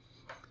rookie,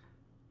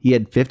 he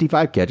had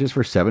 55 catches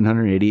for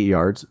 788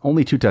 yards,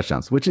 only 2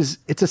 touchdowns,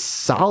 it's a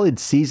solid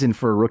season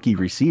for a rookie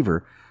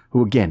receiver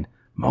who, again,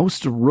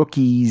 most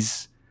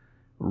rookies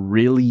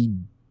really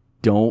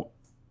don't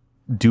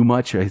do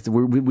much.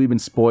 We've been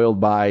spoiled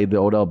by the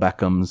Odell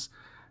Beckhams,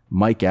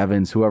 Mike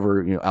Evans,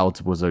 whoever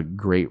else was a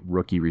great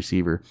rookie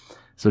receiver.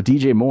 So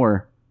DJ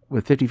Moore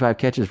with 55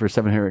 catches for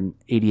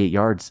 788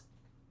 yards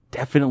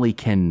definitely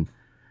can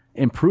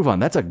improve on.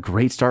 That's a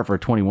great start for a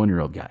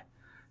 21-year-old guy.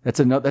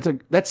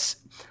 That's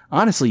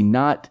honestly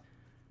not.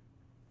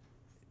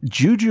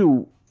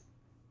 Juju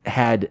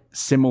had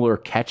similar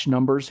catch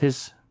numbers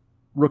his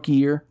rookie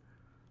year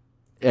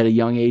at a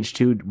young age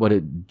too. What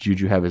did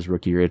Juju have his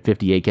rookie year? He had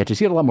 58 catches.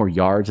 He had a lot more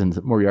yards and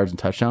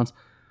touchdowns.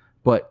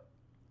 But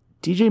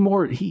DJ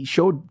Moore, he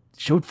showed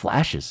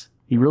flashes.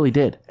 He really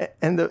did.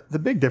 And the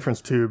big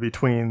difference too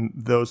between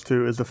those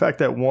two is the fact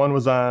that one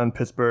was on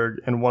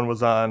Pittsburgh and one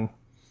was on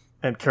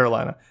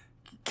Carolina.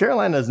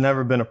 Carolina has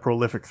never been a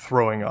prolific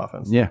throwing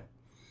offense. Yeah.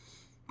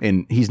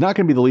 And he's not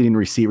going to be the leading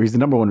receiver. He's the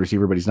number one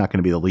receiver, but he's not going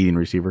to be the leading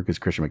receiver because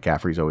Christian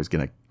McCaffrey's always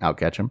going to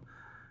outcatch him.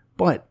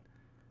 But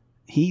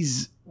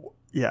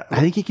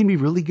I think he can be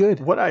really good.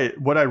 What I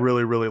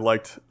really, really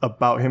liked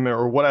about him,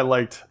 or what I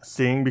liked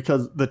seeing,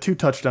 because the 2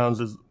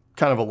 touchdowns is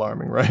kind of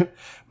alarming, right?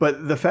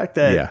 But the fact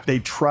that they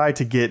try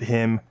to get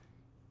him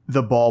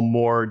the ball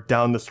more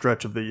down the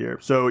stretch of the year.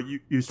 So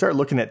you start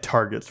looking at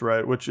targets,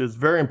 right? Which is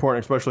very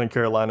important, especially in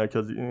Carolina,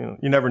 because you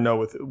never know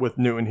with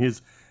Newton.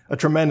 He's a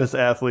tremendous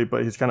athlete,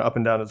 but he's kind of up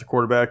and down as a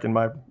quarterback, in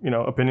my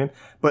opinion.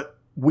 But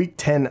week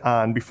 10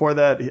 on, before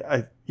that,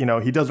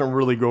 he doesn't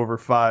really go over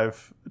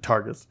 5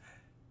 targets.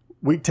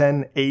 Week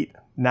 10, 8,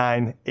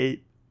 9,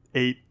 8,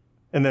 8,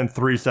 and then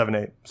 3, 7,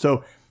 8.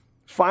 So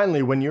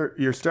finally, when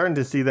you're starting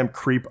to see them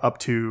creep up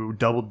to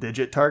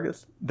double-digit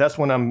targets, that's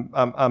when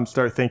I'm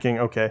start thinking,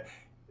 okay,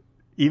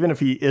 even if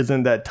he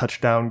isn't that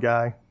touchdown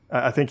guy,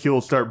 I think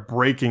he'll start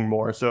breaking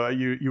more. So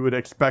you would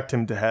expect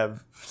him to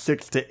have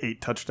 6 to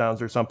 8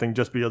 touchdowns or something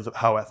just because of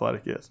how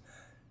athletic he is.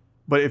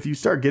 But if you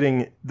start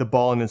getting the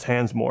ball in his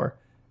hands more,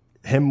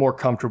 him more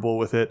comfortable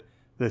with it,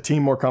 the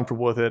team more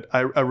comfortable with it,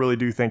 I really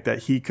do think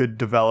that he could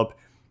develop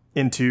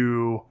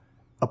into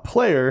a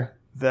player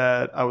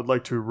that I would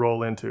like to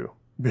roll into.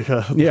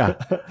 Because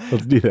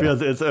let's do that.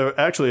 Because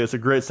it's a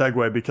great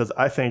segue, because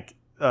I think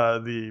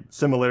the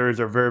similarities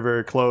are very,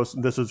 very close.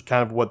 This is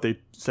kind of what they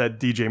said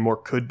DJ Moore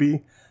could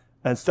be,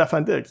 and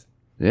Stefon Diggs.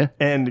 Yeah.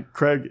 And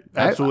Craig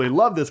absolutely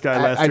loved this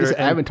guy last year.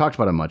 I haven't talked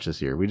about him much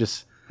this year.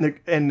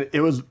 And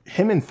it was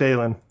him and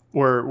Thielen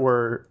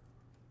were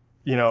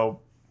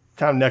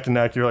kind of neck and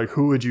neck. You're like,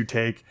 who would you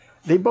take?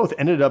 They both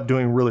ended up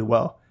doing really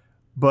well.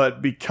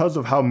 But because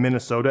of how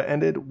Minnesota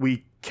ended,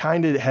 we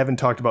kind of haven't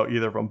talked about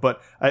either of them.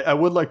 But I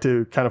would like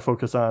to kind of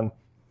focus on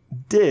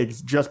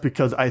Diggs, just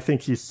because I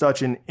think he's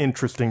such an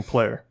interesting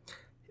player.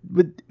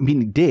 But I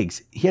mean,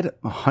 Diggs, he had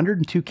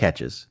 102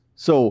 catches.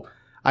 So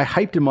I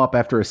hyped him up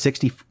after a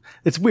 60.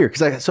 It's weird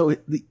because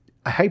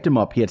I hyped him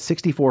up. He had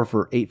 64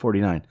 for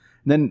 849. And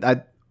then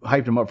I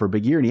hyped him up for a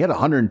big year, and he had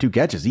 102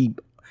 catches. He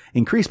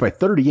increased by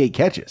 38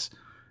 catches,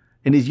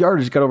 and his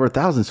yardage got over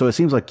 1,000. So it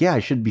seems like, I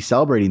should be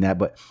celebrating that.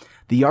 But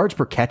the yards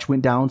per catch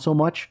went down so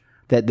much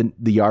that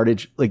the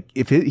yardage, like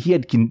if he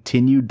had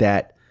continued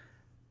that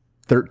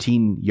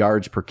 13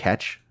 yards per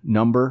catch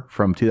number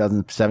from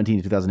 2017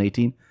 to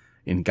 2018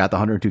 and got the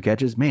 102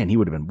 catches, man, he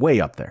would have been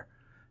way up there.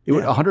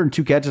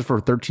 102 catches for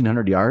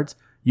 1,300 yards.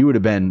 You would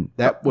have been,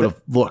 that would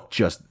have looked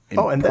just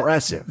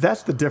impressive.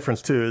 That's the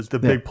difference too, is the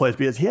big plays,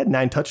 because he had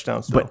 9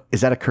 touchdowns still. But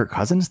is that a Kirk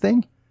Cousins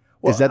thing?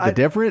 Is that the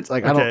difference?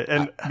 Like,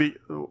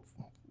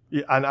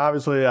 and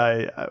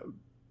obviously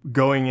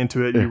going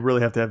into it, you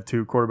really have to have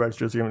 2 quarterbacks,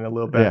 just giving a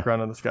little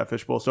background on the Scott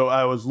Fish Bowl. So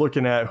I was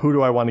looking at who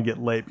do I want to get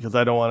late, because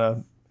I don't want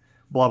to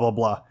blah, blah,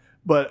 blah.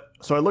 But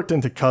so I looked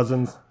into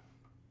Cousins,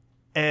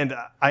 and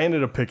I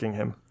ended up picking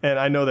him. And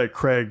I know that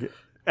Craig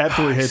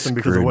absolutely hates him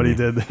because of what he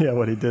did. Yeah,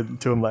 what he did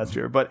to him last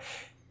year. But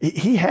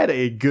he had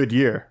a good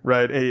year,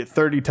 right?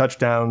 30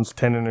 touchdowns,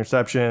 10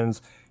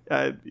 interceptions.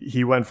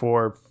 He went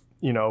for,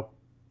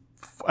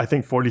 I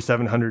think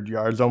 4,700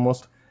 yards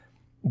almost.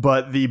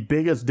 But the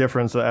biggest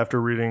difference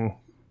after reading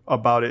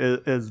about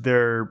it is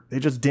they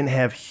just didn't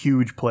have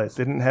huge plays.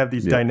 They didn't have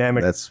these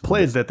dynamic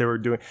plays that they were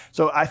doing.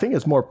 So I think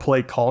it's more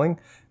play calling,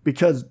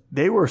 because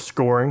they were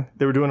scoring.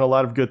 They were doing a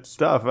lot of good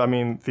stuff. I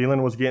mean,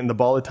 Thielen was getting the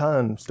ball a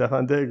ton.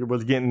 Stefon Diggs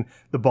was getting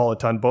the ball a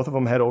ton. Both of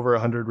them had over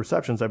 100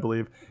 receptions, I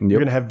believe. Yep. You're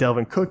going to have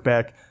Delvin Cook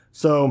back.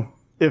 So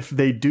if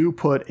they do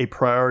put a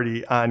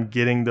priority on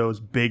getting those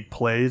big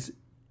plays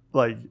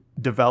like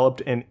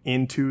developed and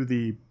into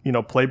the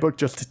playbook,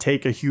 just to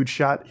take a huge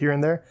shot here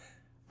and there,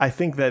 I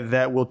think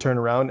that will turn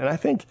around. And I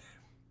think,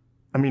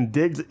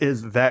 Diggs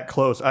is that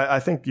close.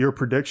 I think your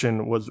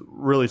prediction was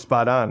really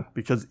spot on,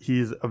 because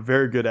he's a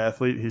very good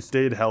athlete. He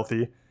stayed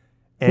healthy.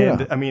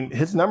 And,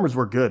 his numbers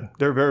were good.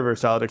 They're very, very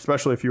solid,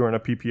 especially if you were in a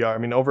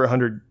PPR. Over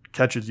 100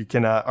 catches you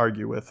cannot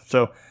argue with.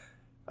 So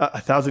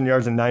 1,000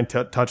 yards and 9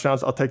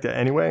 touchdowns, I'll take that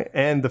anyway.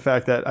 And the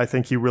fact that I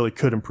think he really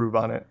could improve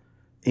on it.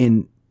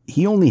 And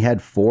he only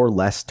had 4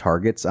 less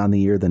targets on the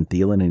year than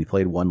Thielen, and he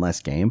played 1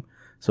 less game.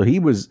 So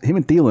him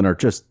and Thielen are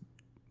just,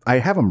 I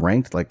have them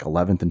ranked like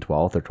 11th and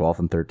 12th or 12th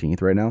and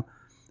 13th right now.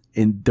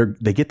 And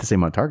they get the same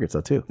amount of targets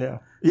though too. Yeah.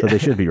 So they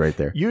should be right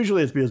there.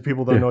 Usually it's because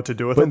people don't know what to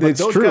do with but them. But it's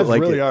those true. guys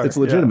Like really are. It's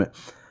legitimate.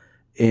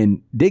 Yeah.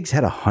 And Diggs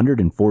had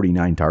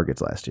 149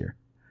 targets last year.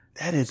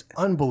 That is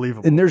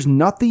unbelievable. And there's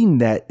nothing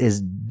that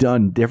is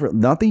done different,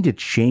 nothing to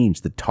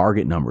change the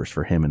target numbers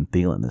for him and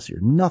Thielen this year.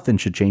 Nothing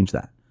should change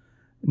that.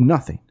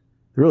 Nothing.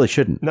 They really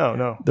shouldn't.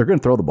 No. They're going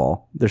to throw the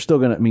ball. They're still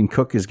going to, I mean,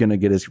 Cook is going to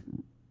get his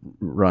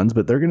runs,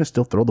 but they're going to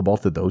still throw the ball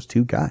to those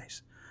 2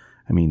 guys.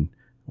 I mean,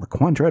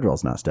 Laquan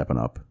Treadwell's not stepping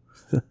up.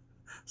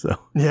 So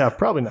yeah,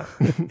 probably not.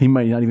 He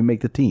might not even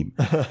make the team.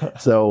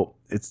 So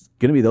it's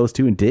going to be those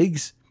 2, and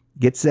Diggs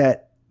gets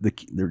that.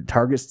 The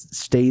targets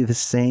stay the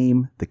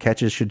same. The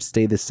catches should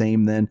stay the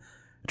same. Then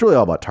it's really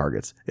all about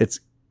targets. It's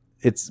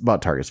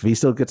about targets. If he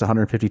still gets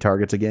 150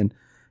 targets again,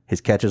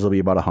 his catches will be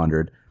about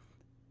 100.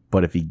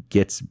 But if he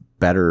gets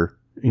better,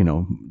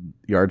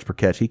 yards per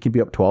catch, he can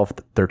be up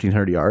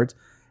 1,300 yards,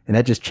 and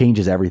that just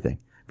changes everything.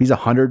 If he's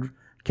 100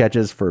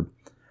 catches for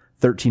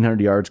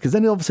 1,300 yards, because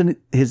then all of a sudden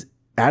his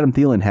Adam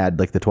Thielen had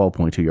like the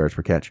 12.2 yards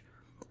per catch,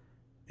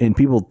 and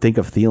people think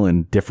of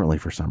Thielen differently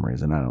for some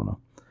reason. I don't know.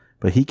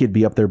 But he could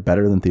be up there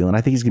better than Thielen.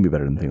 I think he's going to be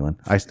better than Thielen.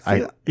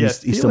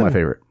 He's still my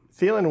favorite.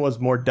 Thielen was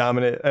more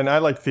dominant, and I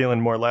liked Thielen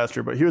more last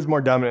year, but he was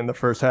more dominant in the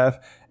first half,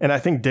 and I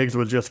think Diggs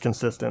was just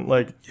consistent.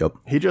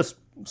 He just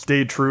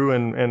stayed true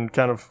and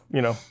kind of,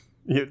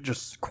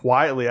 just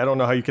quietly. I don't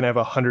know how you can have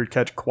a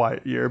 100-catch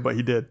quiet year, but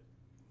he did.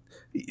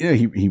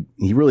 He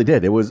really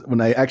did. It was when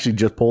I actually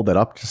just pulled that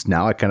up just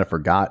now, I kind of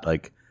forgot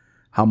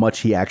how much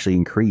he actually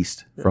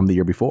increased from the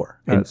year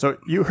before. And so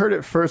you heard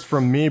it first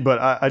from me, but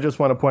I just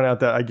want to point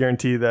out that I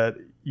guarantee that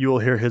you will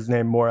hear his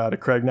name more out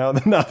of Craig now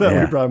that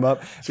we brought him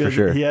up. For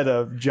sure. He had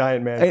a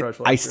giant man crush.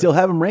 I still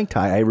have him ranked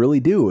high. I really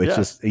do. It's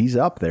just he's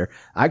up there.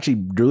 I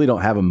actually really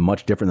don't have him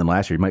much different than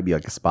last year. He might be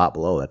like a spot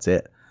below. That's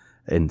it.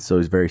 And so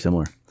he's very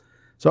similar.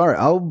 So all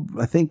right,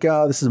 I think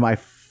this is my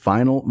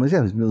final.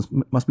 Yeah, this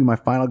must be my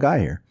final guy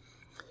here.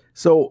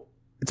 So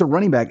it's a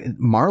running back,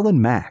 Marlon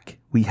Mack.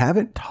 We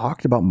haven't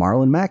talked about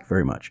Marlon Mack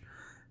very much.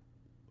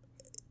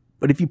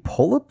 But if you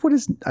pull up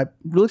I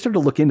really started to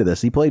look into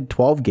this. He played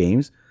 12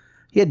 games.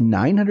 He had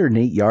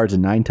 908 yards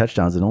and 9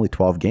 touchdowns in only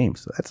 12 games.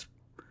 So that's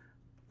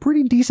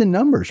pretty decent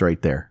numbers right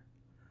there.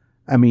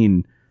 I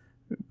mean,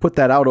 put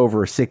that out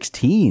over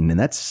 16, and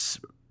that's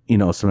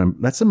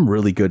some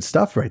really good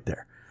stuff right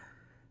there.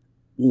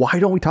 Why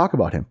don't we talk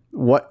about him?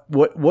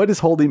 What is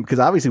holding? Because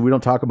obviously we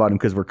don't talk about him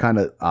because we're kind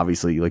of,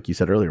 obviously, like you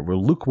said earlier, we're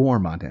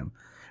lukewarm on him.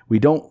 We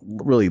don't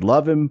really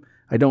love him.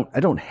 I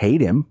don't hate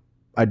him.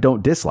 I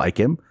don't dislike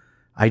him.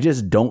 I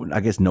just don't, I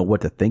guess, know what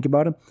to think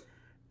about him.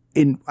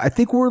 And I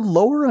think we're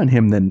lower on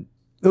him than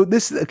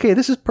this. Okay,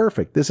 this is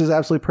perfect. This is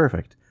absolutely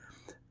perfect.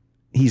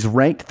 He's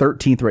ranked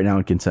 13th right now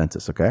in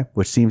consensus. Okay,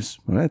 which seems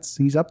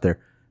he's up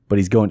there, but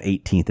he's going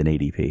 18th in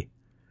ADP.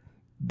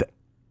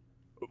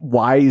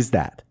 Why is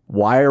that?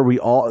 Why are we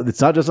all?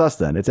 It's not just us.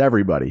 Then it's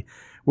everybody.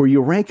 Where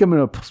you rank him in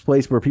a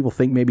place where people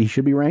think maybe he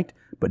should be ranked,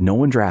 but no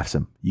one drafts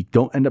him. You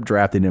don't end up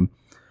drafting him.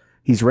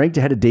 He's ranked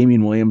ahead of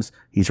Damian Williams.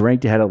 He's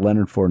ranked ahead of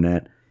Leonard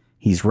Fournette.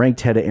 He's ranked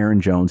ahead of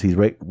Aaron Jones. He's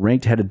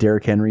ranked ahead of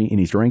Derrick Henry, and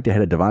he's ranked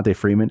ahead of Devontae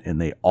Freeman, and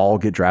they all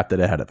get drafted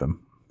ahead of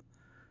him.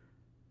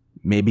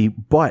 Maybe,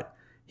 but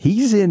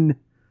he's in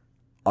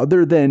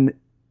other than,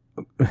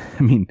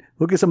 I mean,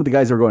 look at some of the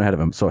guys that are going ahead of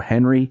him. So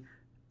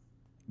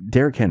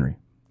Derrick Henry,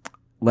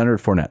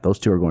 Leonard Fournette, those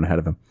 2 are going ahead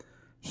of him.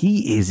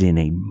 He is in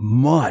a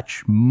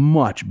much,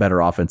 much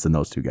better offense than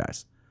those 2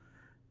 guys.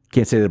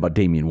 Can't say that about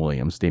Damian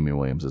Williams. Damian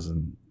Williams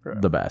isn't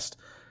the best.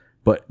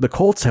 But the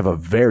Colts have a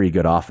very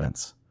good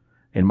offense.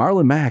 And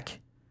Marlon Mack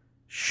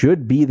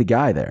should be the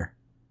guy there.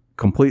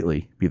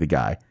 Completely be the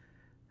guy.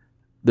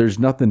 There's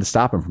nothing to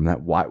stop him from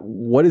that. Why?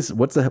 What's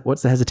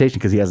the hesitation?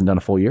 Because he hasn't done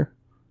a full year,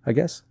 I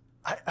guess?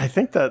 I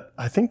think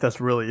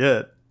that's really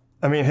it.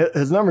 I mean,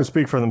 his numbers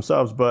speak for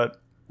themselves,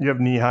 but you have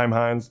Nyheim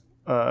Hines,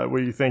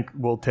 where you think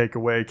will take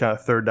away kind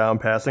of third down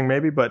passing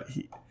maybe, but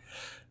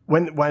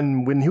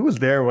when he was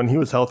there, when he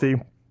was healthy,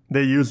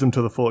 they used him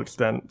to the full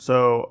extent.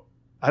 So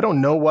I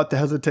don't know what the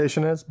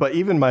hesitation is, but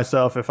even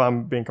myself, if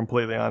I'm being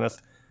completely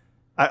honest,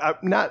 I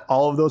not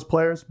all of those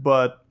players,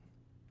 but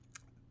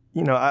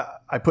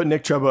I put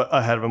Nick Chubb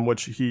ahead of him,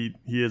 which he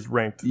is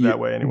ranked that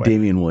way anyway.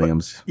 Damian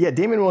Williams. But,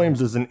 Damian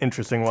Williams is an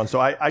interesting one. So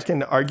I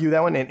can argue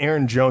that one, and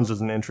Aaron Jones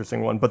is an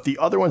interesting one. But the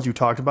other ones you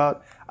talked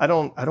about, I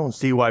don't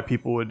see why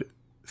people would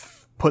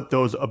put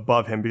those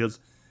above him because,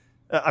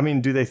 I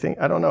mean, do they think,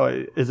 I don't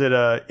know, is it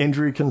a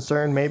injury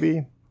concern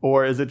maybe?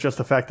 Or is it just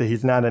the fact that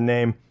he's not a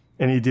name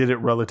and he did it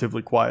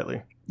relatively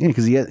quietly? Yeah,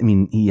 because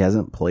he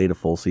hasn't played a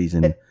full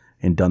season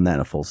and done that in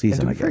a full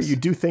season, I guess. You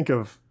do think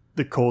of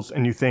the Colts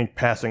and you think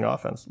passing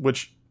offense,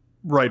 which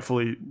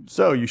rightfully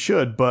so you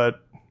should,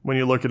 but when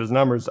you look at his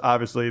numbers,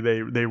 obviously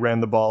they ran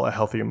the ball a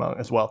healthy amount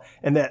as well.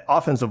 And that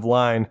offensive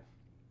line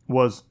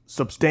was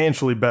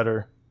substantially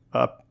better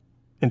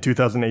in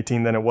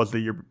 2018 than it was the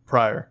year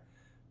prior.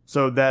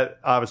 So that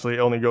obviously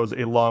only goes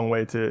a long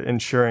way to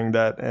ensuring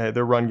that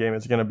their run game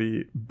is going to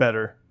be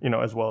better,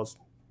 as well as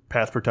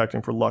pass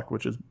protecting for Luck,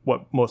 which is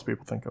what most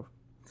people think of.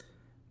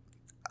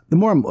 The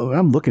more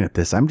I'm looking at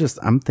this, I'm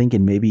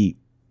thinking maybe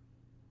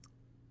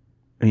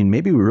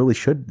we really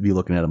should be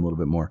looking at him a little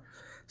bit more.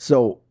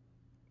 So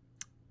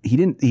he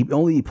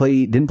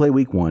didn't play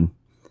week 1.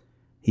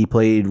 He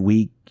played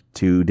week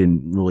 2,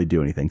 didn't really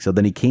do anything. So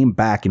then he came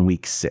back in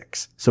week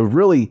 6. So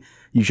really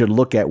you should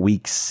look at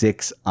week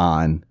 6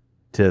 on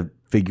to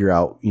figure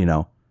out,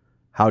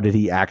 how did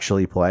he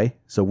actually play?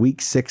 So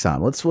week 6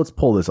 on. Let's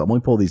pull this up. Let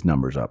me pull these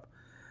numbers up.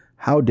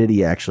 How did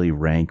he actually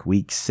rank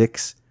week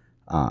 6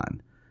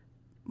 on?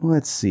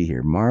 Let's see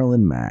here.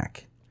 Marlon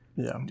Mack.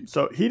 Yeah.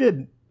 So he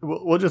did.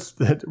 We'll just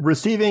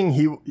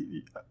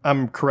receiving.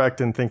 I'm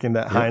correct in thinking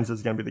that Hines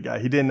is going to be the guy.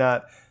 He did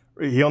not.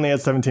 He only had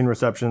 17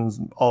 receptions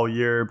all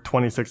year,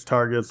 26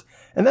 targets,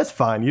 and that's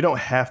fine. You don't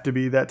have to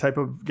be that type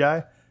of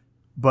guy.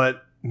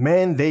 But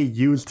man, they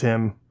used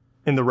him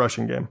in the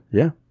rushing game.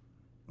 Yeah.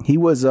 He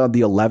was the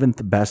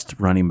 11th best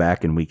running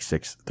back in week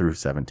 6 through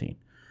 17.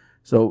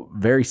 So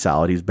very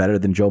solid. He was better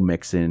than Joe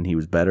Mixon. He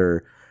was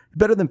better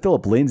than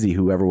Philip Lindsay,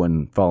 who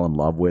everyone fell in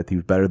love with. He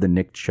was better than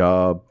Nick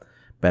Chubb,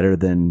 better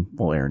than,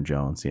 Aaron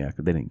Jones. Yeah,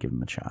 they didn't give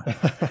him a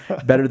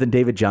shot. Better than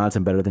David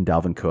Johnson, better than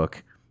Dalvin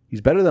Cook.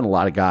 He's better than a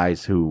lot of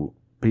guys who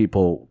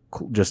people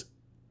just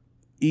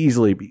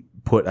easily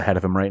put ahead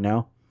of him right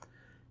now.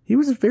 He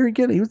was very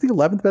good. He was the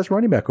 11th best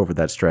running back over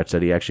that stretch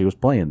that he actually was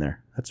playing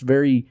there. That's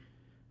very,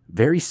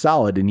 very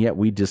solid. And yet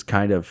we just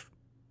kind of,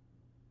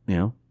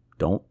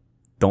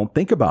 don't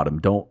think about him.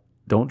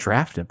 Don't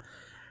draft him.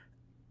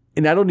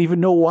 And I don't even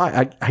know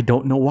why. I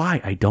don't know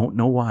why. I don't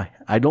know why.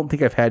 I don't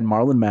think I've had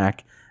Marlon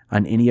Mack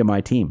on any of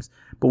my teams.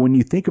 But when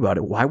you think about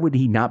it, why would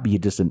he not be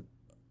just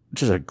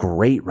a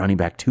great running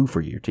back 2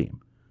 for your team?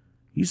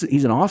 He's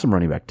an awesome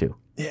running back 2.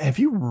 Yeah, if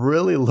you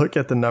really look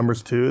at the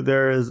numbers too,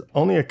 there is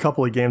only a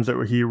couple of games that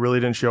he really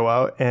didn't show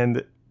out,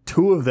 and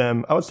 2 of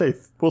them,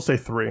 we'll say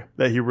 3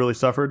 that he really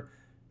suffered.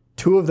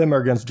 2 of them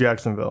are against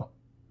Jacksonville,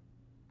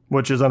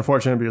 which is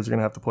unfortunate because you're going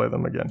to have to play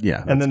them again.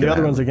 Yeah, and then the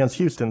other one's against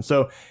Houston.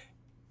 So,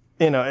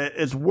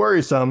 it's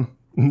worrisome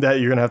that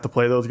you're going to have to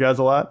play those guys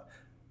a lot.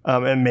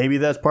 And maybe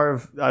that's part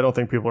of, I don't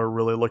think people are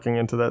really looking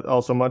into that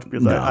all so much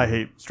because I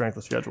hate strength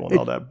of schedule and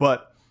all that.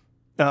 But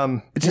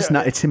it's just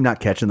it's him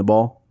not catching the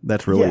ball.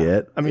 That's really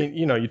it. I mean,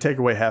 you take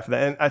away half of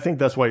that. And I think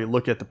that's why you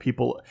look at the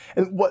people.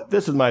 And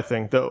this is my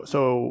thing, though.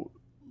 So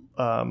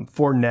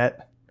Fournette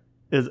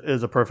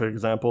is a perfect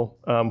example.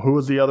 Who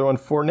was the other one?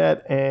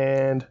 Fournette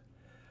and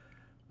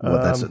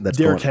that's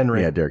Derrick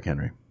Henry. Yeah, Derrick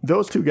Henry.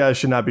 Those 2 guys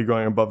should not be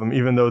going above him,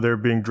 even though they're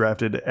being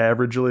drafted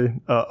averagely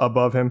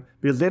above him,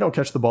 because they don't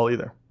catch the ball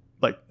either,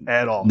 like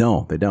at all.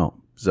 No, they don't.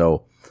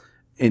 So,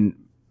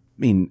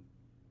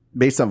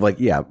 based on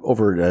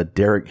over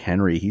Derrick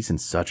Henry, he's in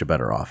such a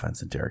better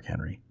offense than Derrick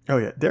Henry. Oh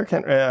yeah, Derrick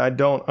Henry. I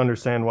don't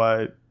understand why.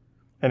 Anyway.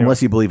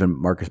 Unless you believe in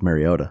Marcus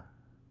Mariota.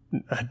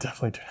 I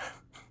definitely do.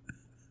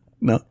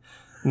 No,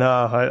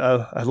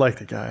 I like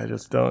the guy. I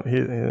just don't.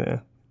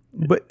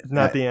 But it's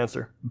not the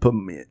answer. But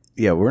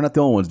yeah, we're not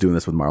the only ones doing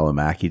this with Marlon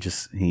Mack.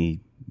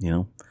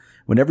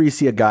 Whenever you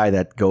see a guy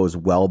that goes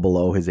well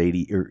below his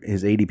 80 or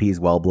his ADP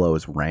is well below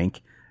his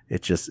rank,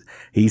 it's just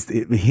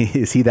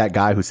is he that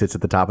guy who sits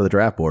at the top of the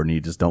draft board and you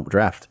just don't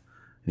draft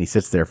and he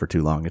sits there for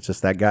too long. It's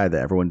just that guy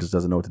that everyone just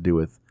doesn't know what to do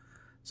with.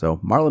 So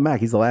Marlon Mack,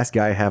 he's the last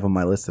guy I have on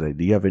my list today.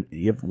 Do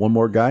you have one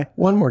more guy?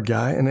 One more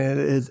guy, and it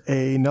is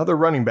another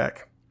running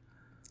back.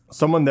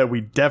 Someone that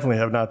we definitely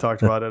have not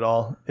talked about at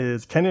all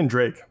is Kenyon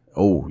Drake.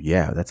 Oh,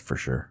 yeah, that's for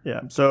sure.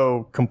 Yeah,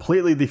 so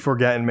completely the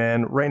forgotten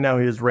man. Right now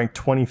he is ranked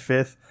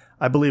 25th.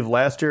 I believe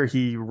last year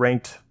he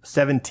ranked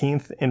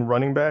 17th in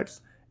running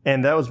backs,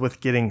 and that was with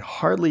getting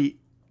hardly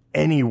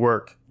any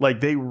work.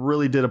 Like, they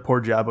really did a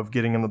poor job of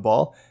getting him the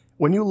ball.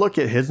 When you look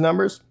at his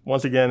numbers,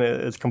 once again,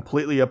 it's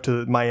completely up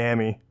to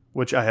Miami,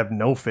 which I have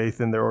no faith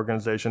in their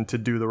organization to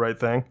do the right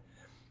thing.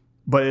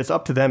 But it's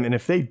up to them, and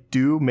if they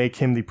do make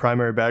him the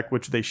primary back,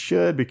 which they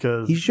should,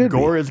 because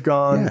Gore is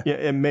gone, yeah,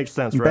 it makes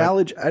sense, right?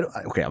 Ballage,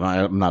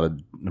 I'm not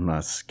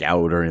a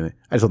scout or anything.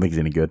 I just don't think he's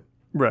any good,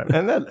 right?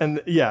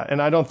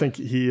 And I don't think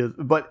he is.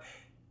 But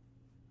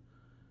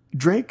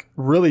Drake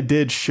really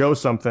did show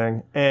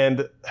something,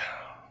 and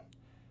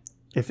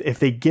if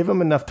they give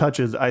him enough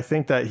touches, I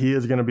think that he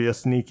is going to be a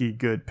sneaky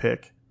good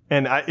pick.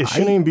 And it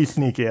shouldn't even be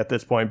sneaky at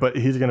this point, but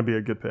he's going to be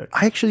a good pick.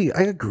 I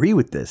agree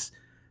with this.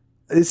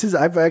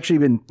 I've actually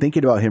been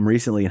thinking about him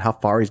recently and how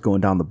far he's going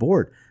down the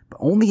board. But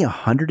only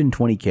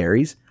 120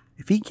 carries.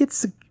 If he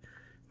gets a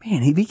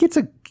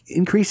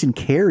increase in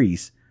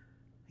carries,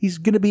 he's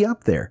going to be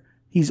up there.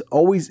 His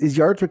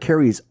yards per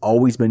carry has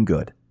always been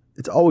good.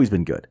 It's always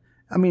been good.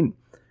 I mean,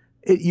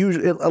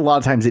 a lot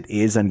of times it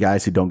is on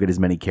guys who don't get as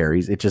many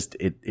carries.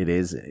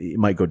 It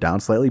might go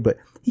down slightly, but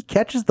he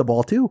catches the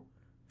ball too.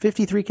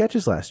 53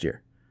 catches last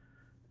year.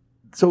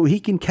 So he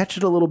can catch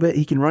it a little bit.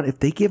 He can run. If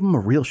they give him a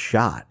real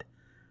shot,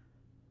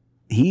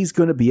 he's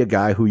going to be a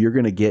guy who you're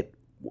going to get,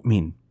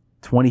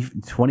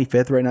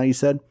 25th right now, you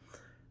said?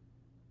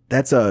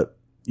 that's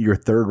your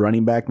third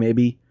running back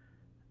maybe.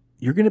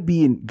 You're going to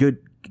be in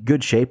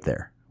good shape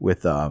there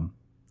with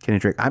Kenny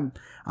Drake.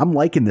 I'm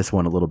liking this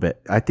one a little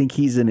bit. I think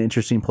he's an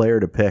interesting player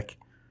to pick.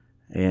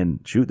 And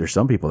shoot, there's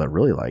some people that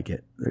really like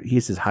it.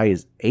 He's as high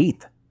as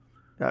 8th.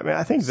 I mean,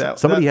 I think that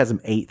somebody has him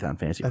 8th on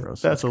Fantasy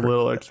Pros. That's a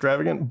little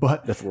extravagant,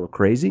 but that's a little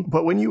crazy.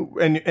 But when you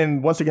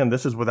and once again,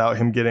 this is without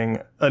him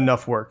getting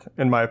enough work,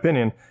 in my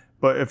opinion.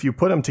 But if you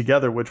put them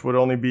together, which would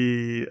only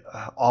be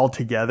all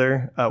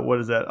together, what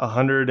is that?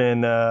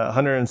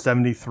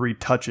 173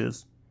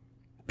 touches,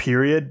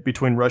 period,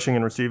 between rushing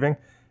and receiving,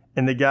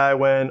 and the guy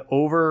went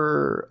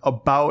over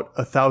about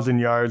 1,000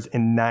 yards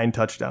and 9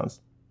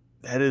 touchdowns.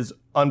 That is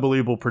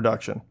unbelievable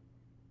production.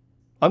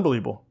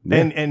 Unbelievable.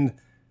 Yeah. And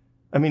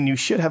I mean, you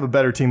should have a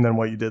better team than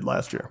what you did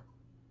last year.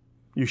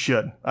 You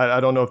should. I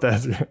don't know if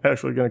that's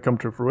actually going to come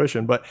to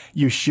fruition, but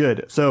you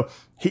should. So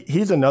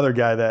he's another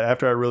guy that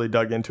after I really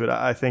dug into it,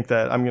 I think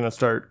that I'm going to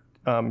start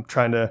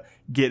trying to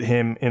get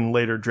him in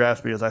later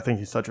drafts because I think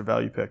he's such a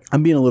value pick.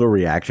 I'm being a little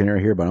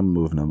reactionary here, but I'm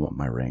moving him up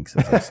my ranks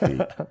as I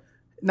speak.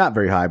 Not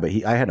very high, but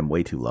I had him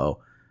way too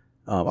low.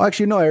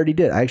 Actually, no, I already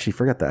did. I actually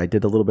forgot that. I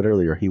did a little bit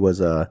earlier. He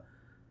was I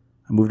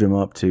moved him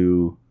up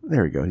to,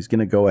 there we go. He's going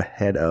to go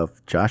ahead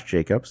of Josh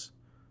Jacobs.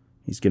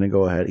 He's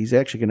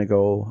actually going to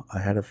go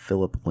ahead of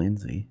Philip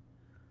Lindsay.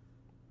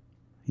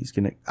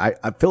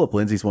 Philip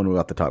Lindsay's one we're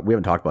about to talk. We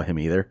haven't talked about him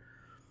either.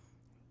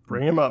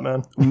 Bring him up,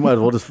 man.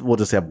 We'll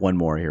just have one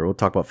more here. We'll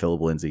talk about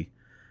Philip Lindsay.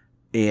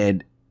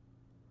 And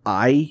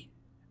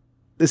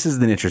this is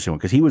an interesting one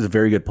because he was a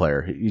very good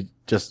player. He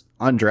just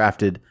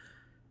undrafted,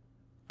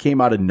 came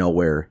out of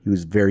nowhere. He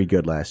was very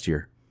good last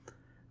year.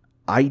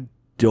 I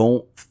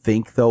don't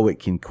think, though, it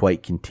can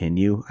quite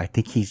continue. I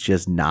think he's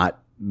just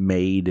not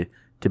made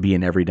to be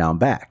an every down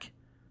back,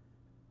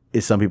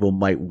 as some people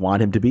might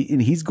want him to be.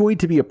 And he's going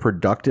to be a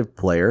productive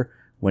player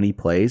when he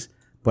plays,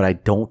 but I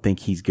don't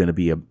think he's going to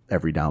be a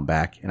every down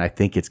back. And I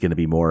think it's going to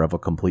be more of a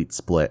complete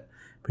split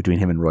between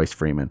him and Royce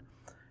Freeman.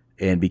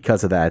 And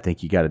because of that, I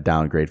think you got to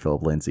downgrade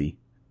Philip Lindsay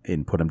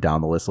and put him down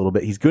the list a little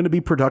bit. He's going to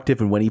be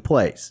productive when he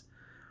plays,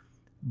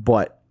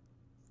 but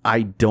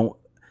I've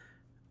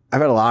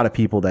had a lot of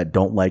people that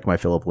don't like my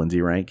Philip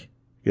Lindsay rank.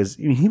 Because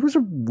he was a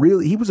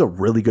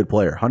really good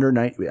player.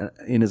 190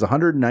 in his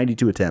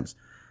 192 attempts,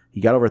 he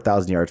got over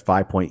 1,000 yards,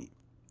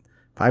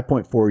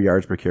 5.4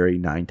 yards per carry,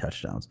 9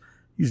 touchdowns.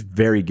 He's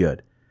very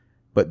good,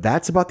 but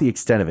that's about the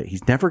extent of it.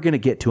 He's never going to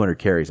get 200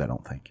 carries. I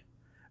don't think.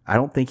 I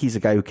don't think he's a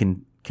guy who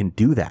can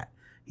do that.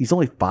 He's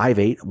only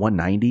 5'8",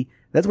 190.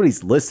 That's what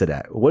he's listed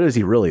at. What is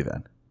he really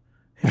then?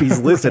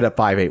 He's listed at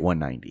 5'8",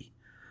 190.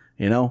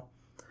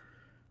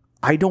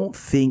 I don't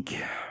think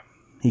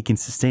he can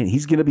sustain.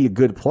 He's going to be a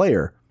good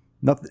player.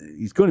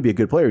 He's going to be a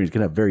good player. He's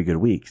going to have very good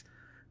weeks,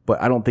 but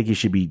I don't think he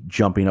should be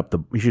jumping up I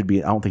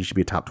don't think he should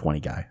be a top 20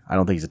 guy. I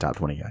don't think he's a top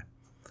 20 guy.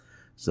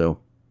 So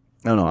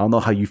I don't know. I don't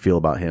know how you feel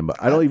about him,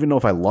 but I don't even know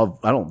if I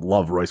don't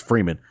love Royce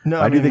Freeman. No,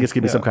 I do think it's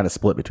going to be some kind of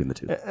split between the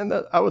two. And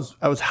I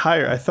was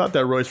higher. I thought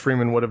that Royce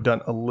Freeman would have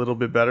done a little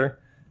bit better.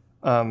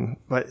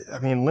 But I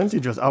mean, Lindsay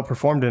just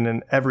outperformed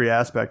in every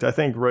aspect. I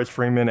think Royce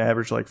Freeman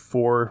averaged like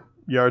 4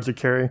 yards a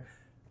carry.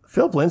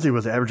 Philip Lindsay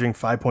was averaging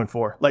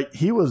 5.4. Like,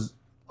 he was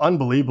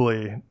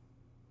unbelievably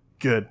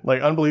good,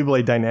 like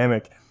unbelievably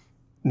dynamic.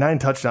 9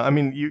 touchdowns. I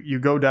mean, you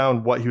go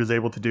down what he was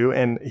able to do,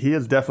 and he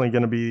is definitely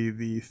going to be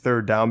the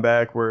third down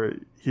back where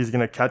he's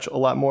going to catch a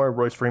lot more.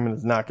 Royce Freeman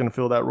is not going to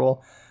fill that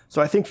role.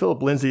 So I think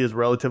Philip Lindsay is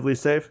relatively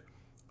safe.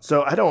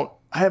 So I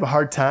have a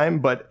hard time,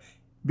 but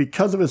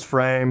because of his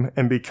frame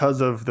and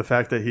because of the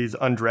fact that he's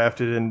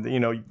undrafted and,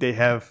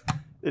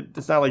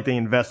 it's not like they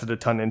invested a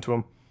ton into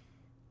him,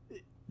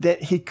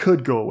 that he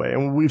could go away.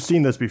 And we've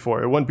seen this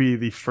before. It wouldn't be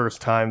the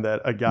first time that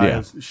a guy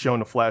has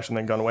shown a flash and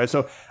then gone away.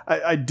 So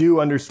I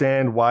do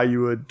understand why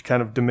you would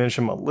kind of diminish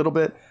him a little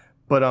bit,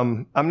 but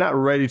I'm not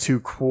ready to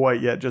quite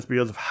yet just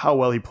because of how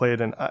well he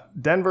played. And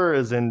Denver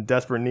is in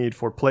desperate need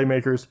for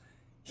playmakers.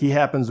 He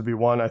happens to be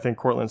one. I think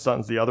Cortland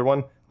Sutton's the other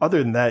one.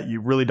 Other than that, you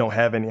really don't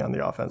have any on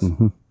the offense.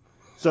 Mm-hmm.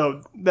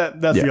 So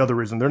that's the other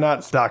reason. They're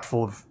not stocked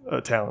full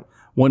of talent.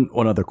 One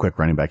other quick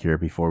running back here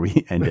before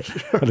we end it.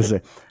 What is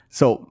it?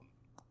 So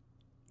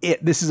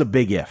this is a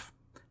big if,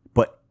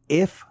 but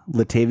if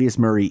Latavius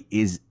Murray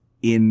is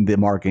in the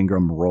Mark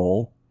Ingram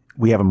role,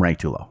 we have him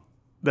ranked too low.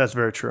 That's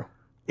very true.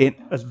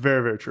 That's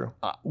very, very true.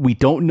 We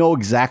don't know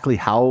exactly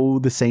how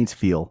the Saints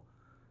feel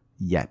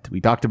yet. We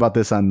talked about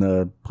this on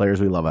the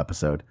Players We Love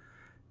episode.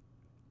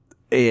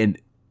 And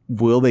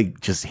will they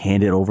just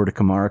hand it over to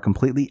Kamara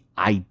completely?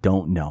 I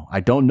don't know. I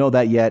don't know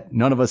that yet.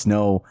 None of us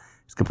know.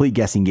 It's a complete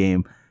guessing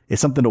game.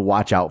 It's something to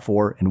watch out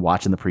for and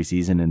watch in the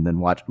preseason and then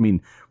watch. I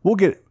mean,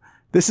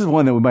 this is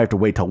one that we might have to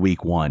wait till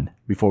week 1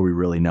 before we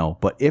really know.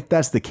 But if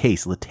that's the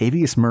case,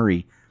 Latavius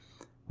Murray,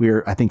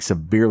 we're, I think,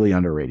 severely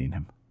underrating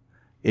him.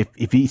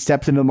 If he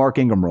steps into the Mark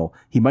Ingram role,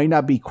 he might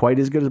not be quite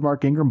as good as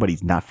Mark Ingram, but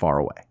he's not far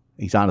away.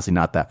 He's honestly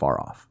not that far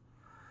off.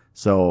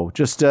 So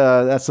just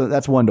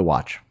that's one to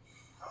watch.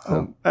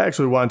 I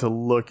actually wanted to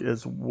look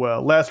as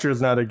well. Last year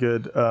is not a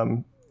good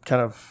kind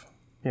of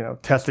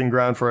testing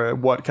ground for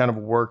what kind of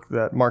work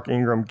that Mark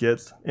Ingram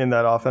gets in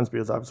that offense,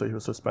 because obviously he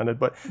was suspended.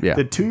 But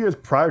the 2 years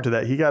prior to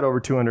that, he got over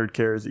 200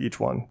 carries each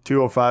one,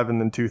 205 and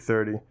then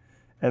 230.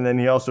 And then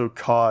he also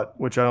caught,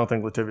 which I don't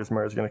think Latavius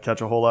Murray is going to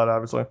catch a whole lot,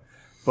 obviously.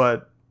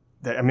 But,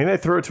 they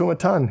threw it to him a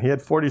ton. He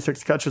had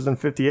 46 catches and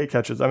 58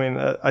 catches.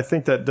 I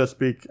think that does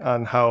speak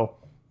on how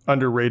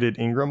underrated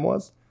Ingram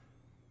was.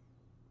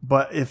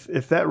 But if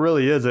that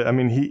really is it,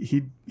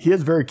 he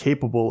is very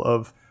capable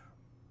of,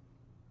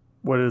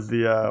 what is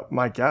the,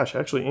 my gosh,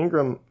 actually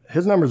Ingram,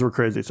 his numbers were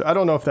crazy. So I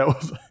don't know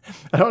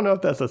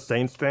if that's a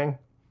Saints thing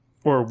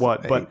or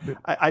what, but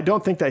I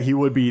don't think that he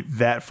would be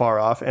that far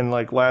off. And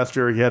like last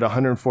year, he had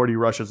 140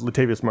 rushes.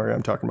 Latavius Murray,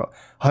 I'm talking about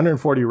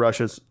 140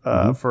 rushes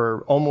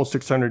for almost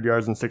 600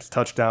 yards and 6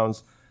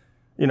 touchdowns,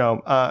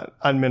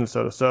 on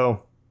Minnesota.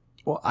 So,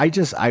 well,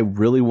 I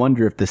really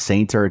wonder if the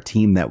Saints are a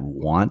team that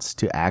wants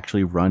to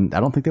actually run. I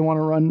don't think they want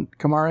to run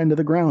Kamara into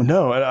the ground.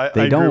 No, I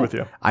agree with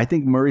you. I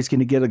think Murray's going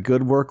to get a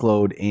good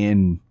workload,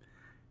 and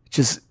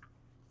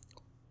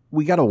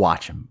we got to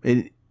watch him.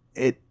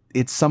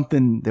 It's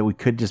something that we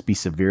could just be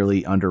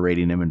severely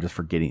underrating him and just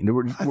forgetting.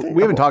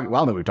 We haven't talked. Well,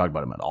 I don't think we've talked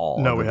about him at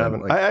all. No, we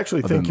haven't. I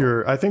actually think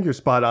you're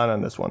spot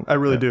on this one. I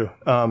really do.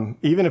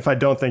 Even if I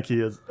don't think he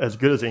is as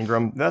good as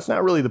Ingram, that's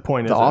not really the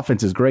point. The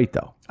offense is great,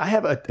 though. I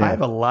have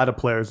a lot of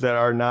players that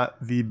are not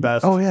the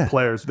best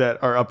players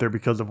that are up there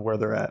because of where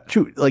they're at.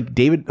 True, like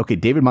David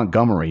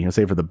Montgomery. I'll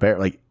say for the Bears,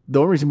 like the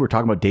only reason we're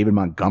talking about David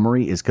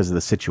Montgomery is because of the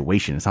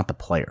situation. It's not the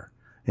player.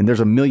 And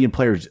there's a million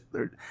players.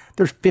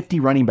 There's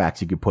 50 running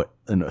backs you could put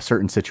in a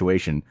certain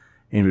situation,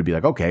 and it would be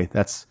like, okay,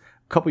 that's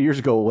a couple years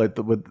ago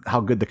with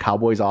how good the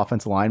Cowboys'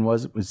 offensive line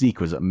was. Zeke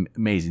was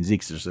amazing.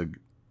 Zeke's just an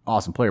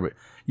awesome player, but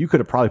you could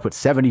have probably put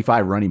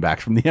 75 running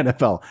backs from the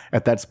NFL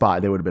at that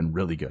spot. They would have been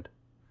really good.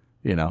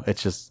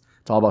 It's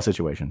all about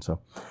situation. So,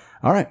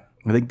 all right,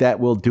 I think that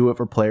will do it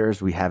for players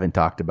we haven't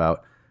talked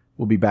about.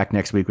 We'll be back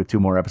next week with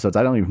 2 more episodes.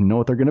 I don't even know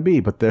what they're going to be,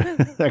 but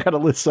I got a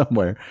list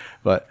somewhere.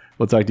 But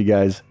we'll talk to you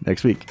guys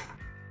next week.